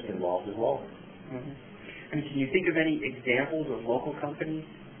and the risk involved is lower. Can you think of any examples of local companies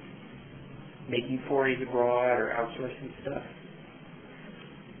making forays abroad or outsourcing stuff?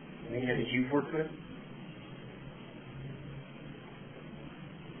 Any that you've worked with?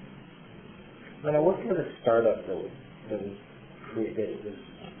 When I worked with a startup that was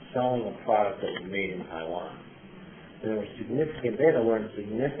selling a product that was made in Taiwan, and they had to learn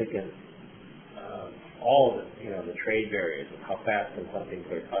significant, all of it, the trade barriers of how fast can something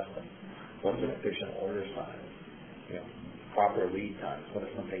clear customs, what's an efficient order size, proper lead times, what if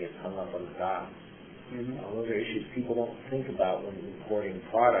something gets hung up on the dock. Those are issues people don't think about when importing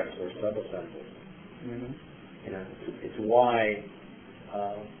products or sub-assemblies. It's why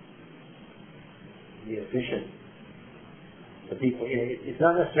it's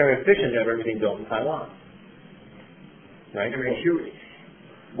not necessarily efficient to have everything built in Taiwan. Right?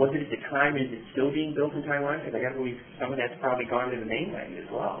 Was it at the time, is it still being built in Taiwan? Because I got to believe some of that's probably gone to the mainland as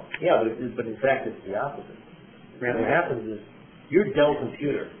well. Yeah, but in fact it's the opposite. What happens is your Dell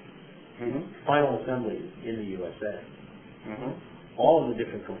computer, final assembly is in the USA. All of the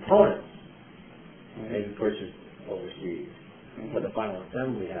different components may be purchased overseas, but the final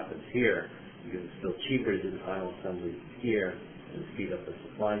assembly happens here because it's still cheaper to do the final assembly here and speed up the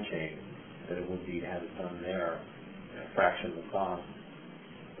supply chain than it would be to have it done there at a fraction of the cost,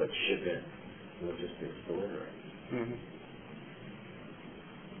 but ship it, logistics, delivery.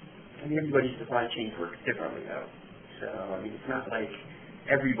 Everybody's supply chain works differently, though. So, it's not like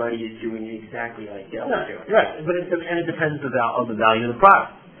everybody is doing it exactly like Dell is doing. Right, but it depends on the value of the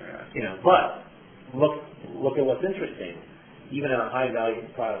product. But look at what's interesting. Even in a high-value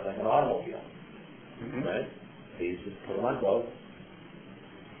product like an automobile, right? They used to put them on boats,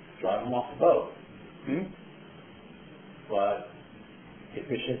 drive them off the boat. But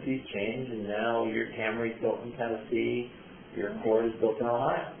efficiencies change, and now your Camry is built in Tennessee, your Accord is built in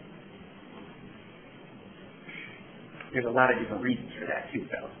Ohio. There's a lot of different reasons for that too,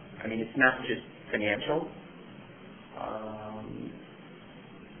 though. It's not just financial.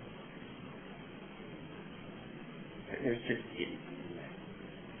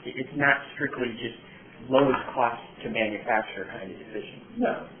 It's not strictly just lowest cost to manufacture kind of decision.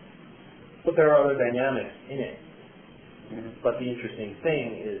 No. But there are other dynamics in it. But the interesting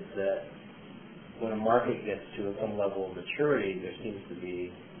thing is that when a market gets to some level of maturity, there seems to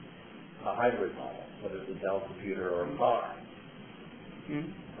be a hybrid model, whether it's a Dell computer or a car.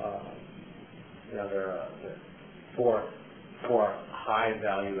 There are four high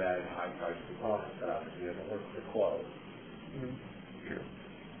value-added, high-priced components that obviously haven't worked for clothes. Sure.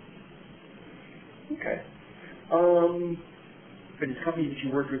 Okay. For these companies that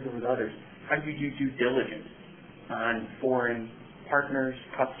you work with others, how do you do due diligence on foreign partners,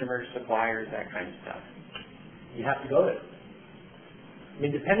 customers, suppliers, that kind of stuff? You have to go there. I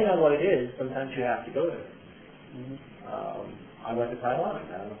mean, depending on what it is, sometimes you have to go there. I went to Taiwan.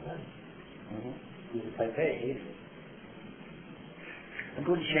 I don't know. It was Taipei. Hated it. I'm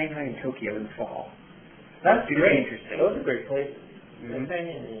going to Shanghai and Tokyo in the fall. That's great. Interesting. Those are great places.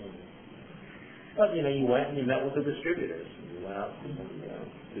 But, you know, you went and you met with the distributors. You went out and, you know,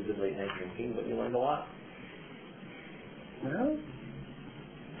 did the late night drinking, but you learned a lot. Well,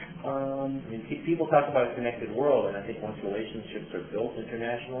 I mean, people talk about a connected world, and I think once relationships are built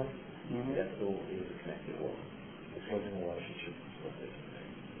internationally, that still is a connected world. It's building relationships.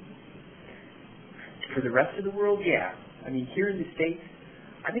 For the rest of the world, yeah. I mean, here in the States,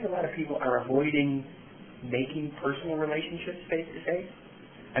 I think a lot of people are avoiding making personal relationships face-to-face.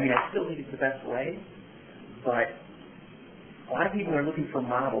 I mean, I still think it's the best way, but a lot of people are looking for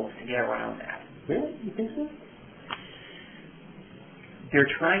models to get around that. Really? You think so? They're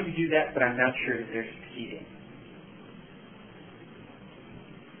trying to do that, but I'm not sure that they're succeeding.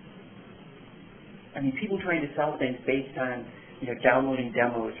 I mean, people trying to sell things based on, you know, downloading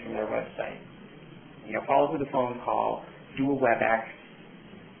demos from their website. You know, follow up with a phone call, do a WebEx,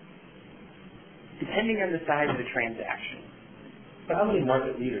 depending on the size of the transaction. But how many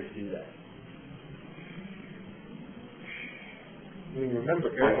market leaders do that? I mean, remember,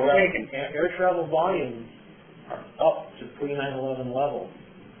 air travel volumes are up to pre-9/11 levels.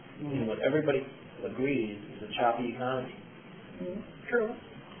 I mean, what everybody agrees is a choppy economy. True.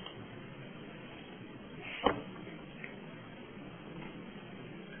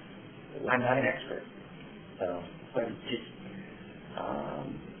 I'm not an expert, so, but it's just,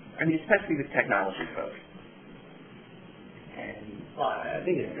 I mean, especially with technology folks. And well, I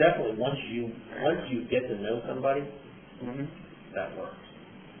think it's definitely once you get to know somebody, that works.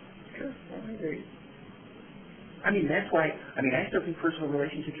 Sure, I agree. I mean, that's why, I mean, I still think personal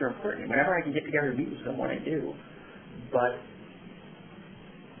relationships are important. Whenever I can get together and meet with someone, I do. But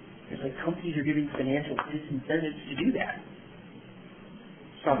it's like companies are giving financial disincentives to do that.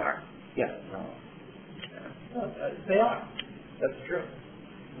 Some are. Yeah. They are. That's true.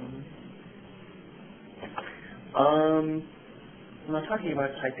 When I'm talking about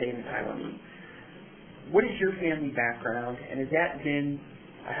Taipei and Taiwan, what is your family background, and has that been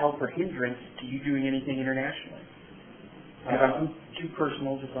a help or hindrance to you doing anything internationally? If I'm too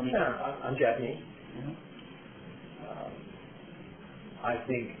personal, just let me know. I'm Japanese. I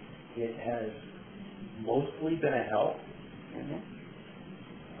think it has mostly been a help.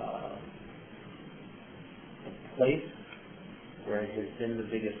 The place where it has been the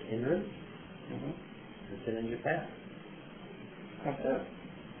biggest hindrance has been in Japan. How's that?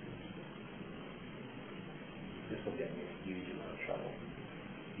 This will get me in a huge amount of trouble.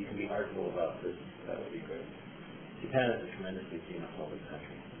 You can be artful about this, that would be great. Japan is a tremendously xenophobic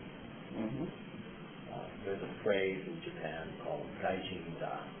country. There's a phrase in Japan called gaijin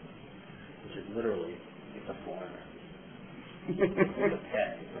da, which is literally, it's a foreigner. It's a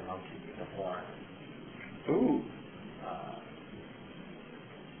pet, it's a monkey, it's a foreigner. Ooh.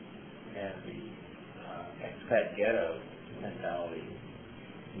 And the expat ghetto mentality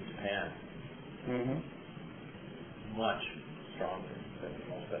in Japan much stronger than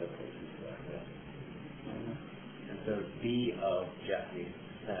most other places like that. And so to be of Japanese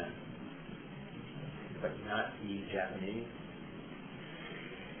descent, but not be Japanese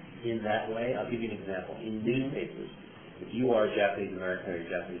in that way, I'll give you an example. In newspapers, if you are Japanese American or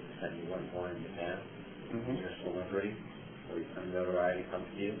Japanese descent, you weren't born in Japan, and you're a celebrity, or some notoriety comes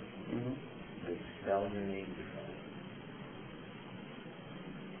to you, they spell your name differently.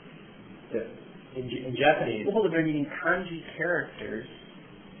 In Japanese... Well, they're using kanji characters.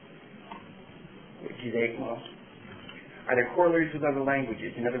 Do they, are there corollaries with other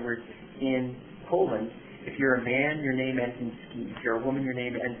languages? In other words, in Poland, if you're a man, your name ends in ski. If you're a woman, your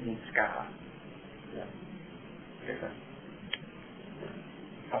name ends in ska. Yeah. Different.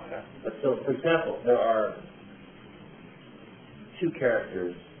 How's that? But so, for example, there are two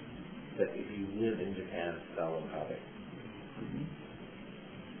characters that if you live in Japan spell Okabe.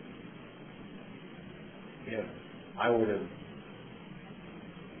 If I were to,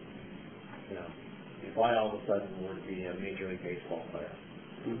 you know, if I all of a sudden were to be a Major League Baseball player,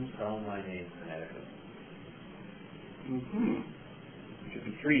 spelling my name phonetically. Should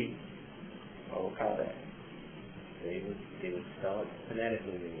be three. Okabe. They would spell it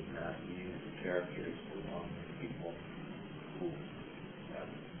phonetically. They would not use the characters that belong to people who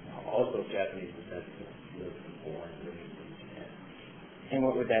also Japanese descent live before and live in Japan. And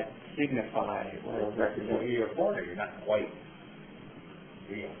what would that signify or represent? You're a foreigner. You're not quite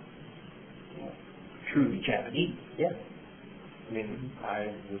real. truly Japanese. Yeah. I mean,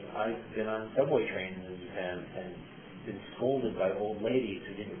 I've been on subway trains in Japan and been scolded by old ladies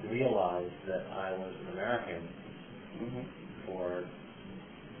who didn't realize that I was an American for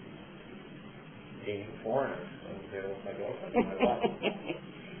dating foreigners. I was there with my girlfriend and my wife.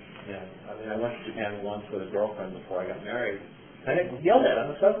 Yeah. I mean, I went to Japan once with a girlfriend before I got married. And I was yelled at on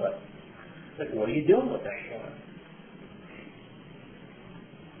the subway. Like, what are you doing with that woman?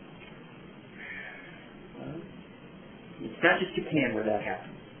 It's not just Japan where that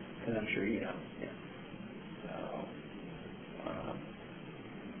happens, because I'm sure you know. Yeah.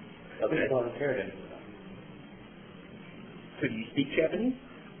 So they volunteered anymore. So do you speak Japanese?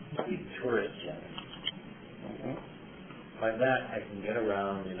 I speak tourist Japanese. By that, I can get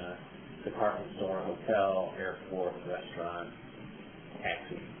around in a department store, hotel, airport, restaurant,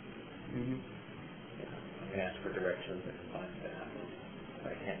 taxi. I can ask for directions. I can find that.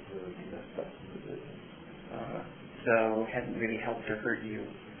 I can't really do that stuff in the business. So it hasn't really helped or hurt you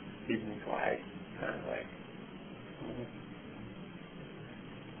business-wise, kind of like.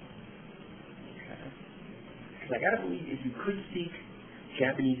 Because I gotta believe if you could speak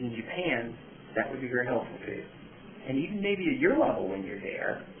Japanese in Japan, that would be very helpful to you. And even maybe at your level when you're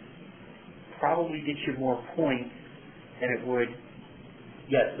there, probably get you more points than it would.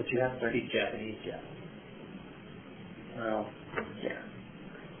 Yes, but you have to speak Japanese. Well, yeah.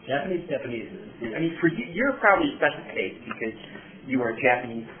 Japanese is. I mean, for you, you're probably a special case because you are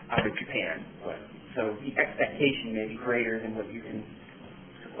Japanese out of Japan. Right. So the expectation may be greater than what you can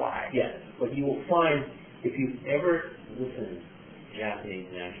supply. Yes, but you will find if you ever listen to Japanese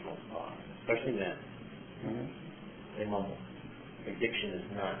national talk, especially men, they mumble. Their diction is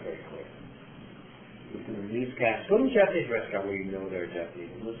not very clear. Listen to newscasts. Go to a Japanese restaurant where you know they're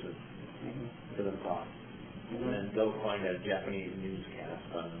Japanese and listen to them talk. And then go find a Japanese newscast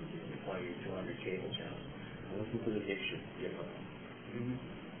on one of your 200 cable channels and listen to the diction differently.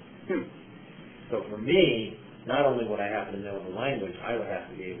 So for me, not only would I have to know the language, I would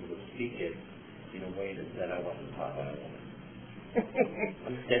have to be able to speak it in a way that I wasn't taught by a woman.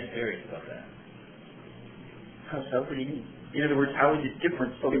 I'm dead serious about that. How so? What do you mean? In other words, how is it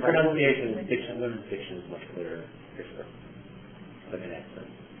different? So the pronunciation and diction, women's diction is much clearer, crisper, like an accent.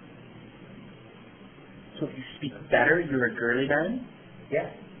 So if you speak better, you're a girly man?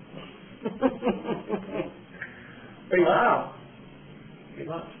 Yeah. Wow. Pretty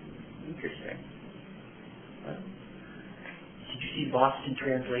much. Interesting. Did you see Boston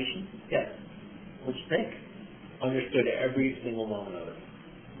Translation? Yes. What'd you think? Understood every single moment of it.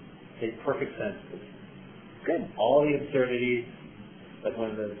 Made perfect sense to me. Good. All the absurdities, like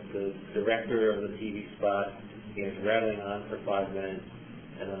when the director of the TV spot, he was rattling on for 5 minutes,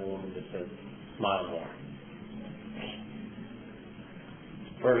 and then the woman just said, smile more.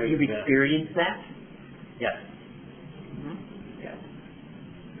 Perfect. You've experienced that? Yes. Yeah.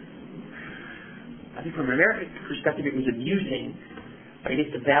 I think from an American perspective it was amusing, but I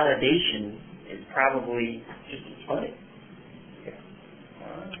guess the validation is probably just as funny. Yeah.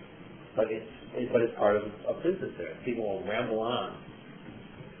 But it's part of business there. People will ramble on.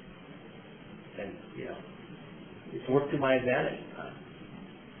 And, it's worked to my advantage at times.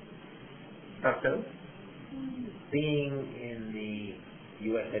 How so? Being in the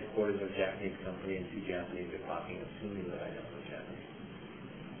U.S. headquarters of a Japanese company and 2 Japanese are talking, assuming that I know the Japanese.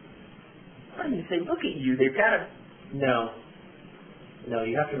 I mean, they look at you, they've got a... No,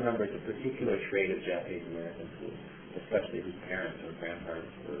 you have to remember it's a particular trait of Japanese Americans, especially whose parents or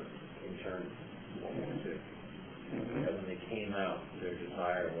grandparents were interned in World War II. Because when they came out, their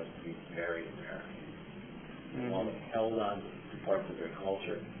desire was to be very American. While they held on to parts of their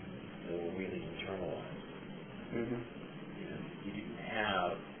culture that were really internalized. You didn't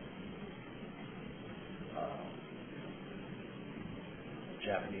have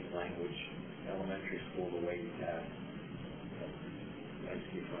Japanese language elementary school the way you have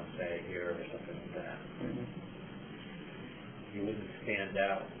Mexican Francais here or something like that. You wouldn't stand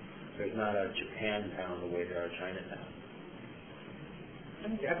out. There's not a Japantown the way there are Chinatown.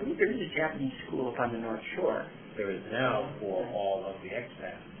 I believe there is a Japanese school up on the North Shore. There is now for all of the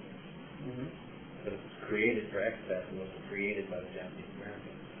expats. But it was created for expats and wasn't created by the Japanese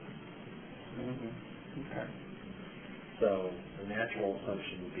Americans. Okay. So the natural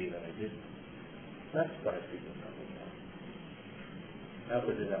assumption would be that I didn't. That's what I speak with something about. I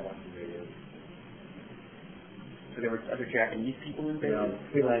also did that once in Beirut. So there were other Japanese people in Beirut?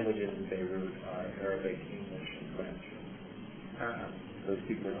 The 3 languages in Beirut are Arabic, English, and French. Those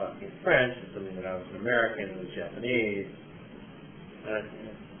people were talking in French, assuming that I was an American who was Japanese.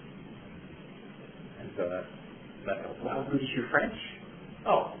 And so that helped. How good is your French?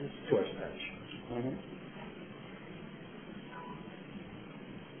 Oh, it's tourist bench. Mm-hmm.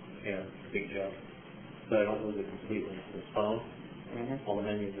 Yeah, big job. So I don't lose it completely. This phone, Mm-hmm. all the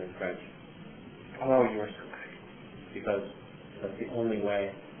menus are in French. Oh, you are so kind. Because that's the only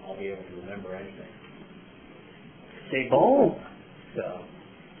way I'll be able to remember anything. C'est bon. So,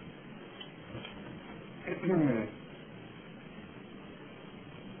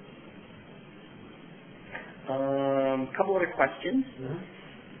 couple other questions.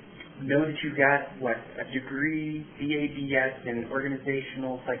 Know that you got, what, a degree, BA/BS in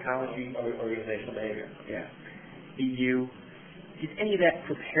organizational psychology? organizational behavior. Yeah. BU. Did any of that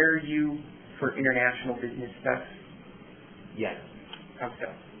prepare you for international business stuff? Yes. How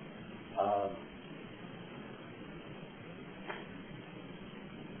so?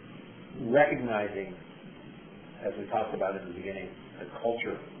 Recognizing, as we talked about in the beginning, that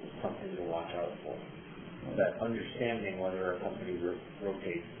culture is something to watch out for. That understanding whether a company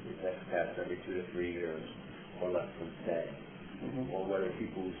rotates its expats every 2 to 3 years or lets them stay, or whether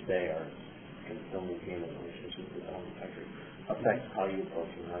people who stay can still maintain a relationship with their own country, affects how you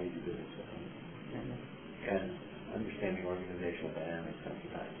approach them, how you do business with them. And understanding organizational dynamics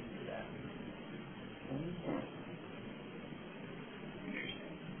sometimes into that.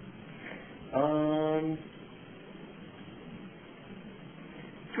 Interesting.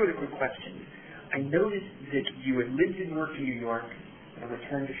 Two other quick questions. I noticed that you had lived and worked in New York and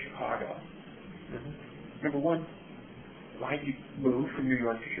returned to Chicago. Number one, why did you move from New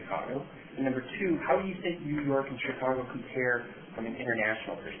York to Chicago? And number two, how do you think New York and Chicago compare from an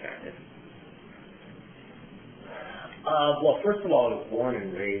international perspective? Well, first of all, I was born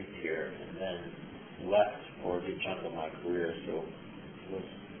and raised here, and then left for a good chunk of my career, so was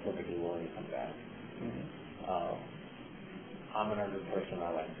perfectly willing to come back. I'm an urban person.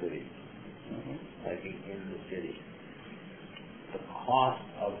 I like cities. I think in the city, the cost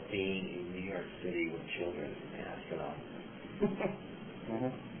of being in New York City with children is astronomical.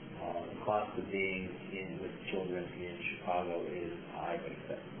 The cost of being with children in Chicago is highly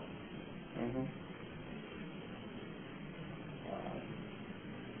accessible.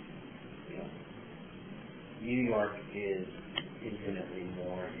 New York is infinitely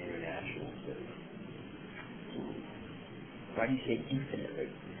more international city. Why do you say infinitely?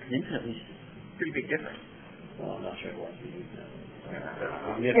 Because infinitely is a pretty big difference. Well, I'm not sure what you mean now.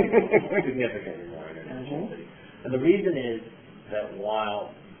 Significantly more international city. And the reason is that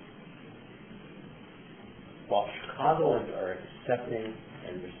while Chicagoans are accepting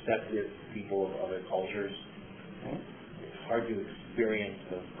and receptive people of other cultures, it's hard to experience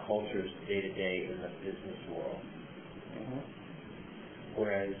those cultures day to day in the business world.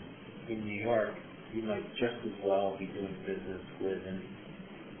 Whereas in New York, you might just as well be doing business with an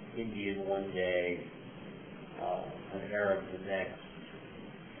Indian one day, an Arab the next,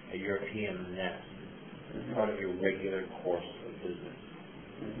 a European the next. It's part of your regular course of business.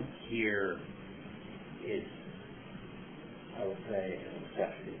 Here, it's, I would say, an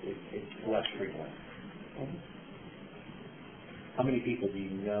exception. It's less frequent. How many people do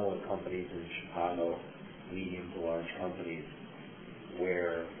you know in companies in Chicago, medium to large companies,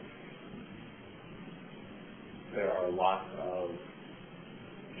 where there are lots of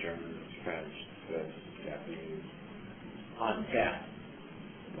Germans, French, Swiss, Japanese on staff?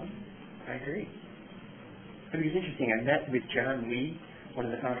 I agree. It was interesting. I met with John Lee, one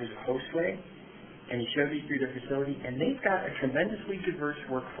of the founders of Hostway, and he showed me through their facility, and they've got a tremendously diverse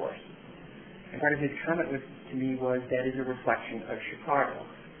workforce. And part of his comment to me was that is a reflection of Chicago.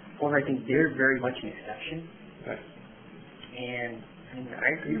 However, I think they're very much an exception. Right. And I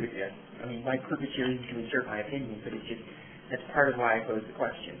agree with you. I mean, my purpose here is to insert my opinion, but that's part of why I posed the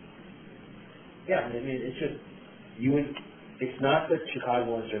question. Yeah, I mean, it's just, it's not that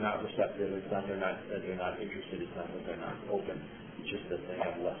Chicagoans are not receptive, it's not that they're not interested, it's not that they're not open, it's just that they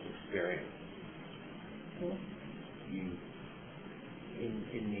have less experience.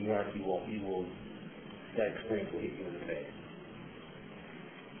 In New York, that experience will hit you in the face.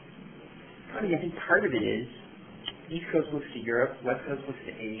 I mean, I think part of it is East Coast looks to Europe, West Coast looks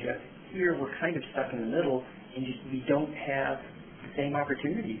to Asia. Here, we're kind of stuck in the middle, and we don't have the same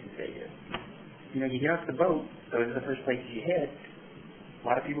opportunities as they do. You know, you get off the boat, those are the first places you hit. A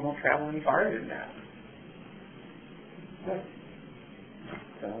lot of people don't travel any farther than that.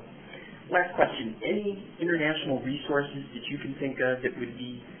 So, last question. Any international resources that you can think of that would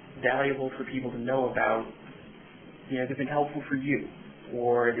be valuable for people to know about, you know, that have been helpful for you,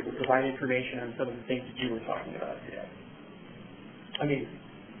 or that would provide information on some of the things that you were talking about today? I mean,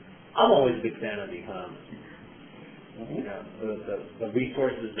 I'm always a big fan of The Economist. You know, the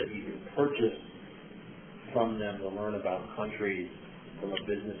resources that you can purchase from them to learn about countries from a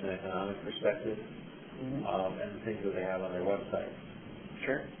business and economic perspective, and the things that they have on their website.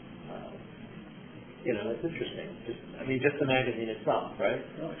 Sure. It's interesting. Just the magazine itself, right?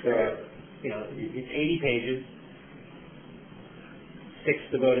 Oh, it's there great. are, it's 80 pages, 6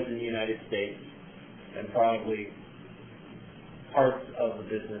 devoted to the United States, and probably parts of the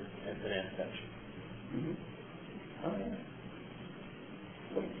business and finance section. Oh, yeah.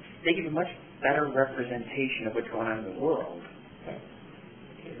 Well, they give a much better representation of what's going on in the world.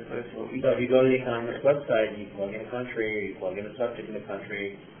 So if you go to the Economist website, you plug in a country, or you plug in a subject in a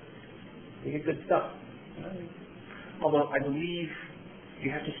country, you get good stuff. Although I believe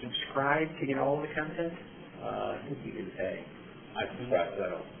you have to subscribe to get all of the content. I think you can pay. I subscribe, but I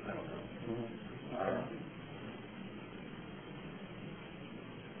don't know.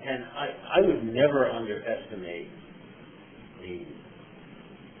 And I would never underestimate the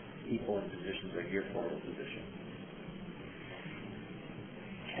people in positions like your former position.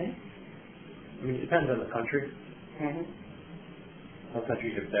 Okay. It depends on the country. Some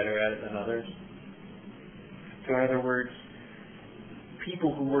countries are better at it than others. So in other words,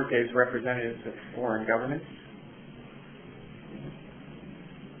 people who work as representatives of foreign governments.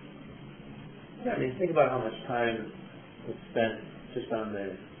 Yeah, think about how much time was spent just on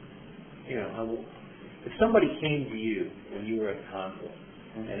the, if somebody came to you when you were at the consulate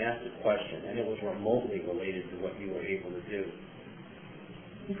and asked a question and it was remotely related to what you were able to do,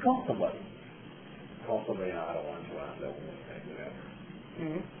 you'd call somebody. Call somebody out of one, whatever.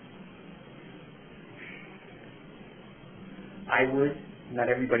 I would. Not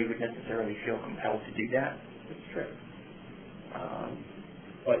everybody would necessarily feel compelled to do that. That's true.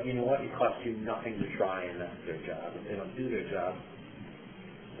 But you know what? It costs you nothing to try, and that's their job. If they don't do their job,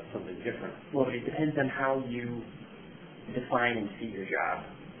 that's something different. Well, it depends on how you define and see your job.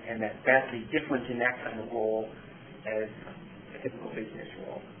 And that's vastly different in that kind of role as a typical business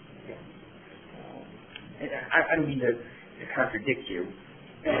role. And I don't mean to contradict you.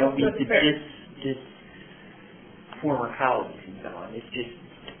 I don't mean to diss former colleagues and so on. It's just,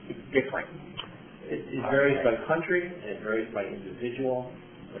 it's different. It varies by country, and it varies by individual,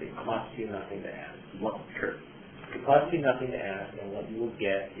 but it costs you nothing to ask. Well, sure. It costs you nothing to ask, and what you will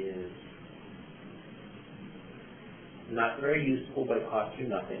get is not very useful, but it costs you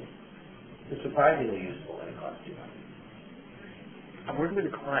nothing. It's surprisingly useful, and it costs you nothing. I'm working with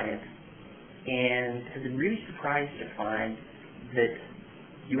a client, and have been really surprised to find that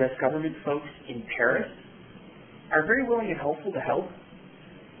U.S. government folks in Paris are very willing and helpful to help,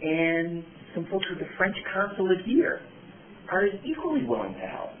 and some folks with the French consulate here are equally willing to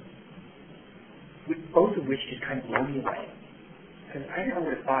help, both of which just kind of blow me away. Because I never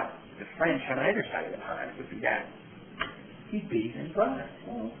would have thought the French on either side of the pond would be that easy and fun.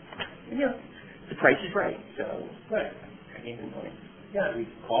 Well, the price is right, so I can't complain. Yeah, you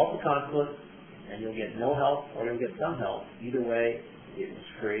call the consulate, and you'll get no help, or you'll get some help. Either way, it was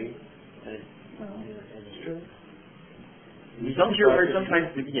free, and it's true.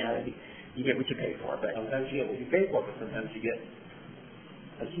 Sometimes, you get what you pay for, but sometimes you get what you pay for, but sometimes you get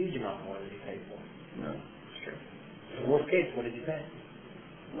a huge amount more than you pay for. No, it's true. In the worst case, what did you pay?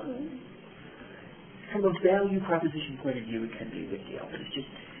 Well, from a value proposition point of view, it can be a big deal, but it's just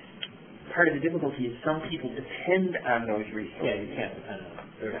part of the difficulty is some people depend on those resources. Yeah, you can't depend on them.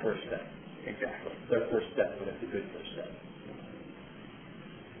 They're a first step. Exactly. They're a first step, but it's a good first step.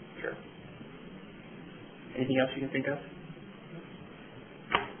 Sure. Anything else you can think of?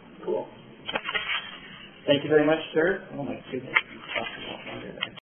 Cool. Thank you very much, sir. Oh my goodness.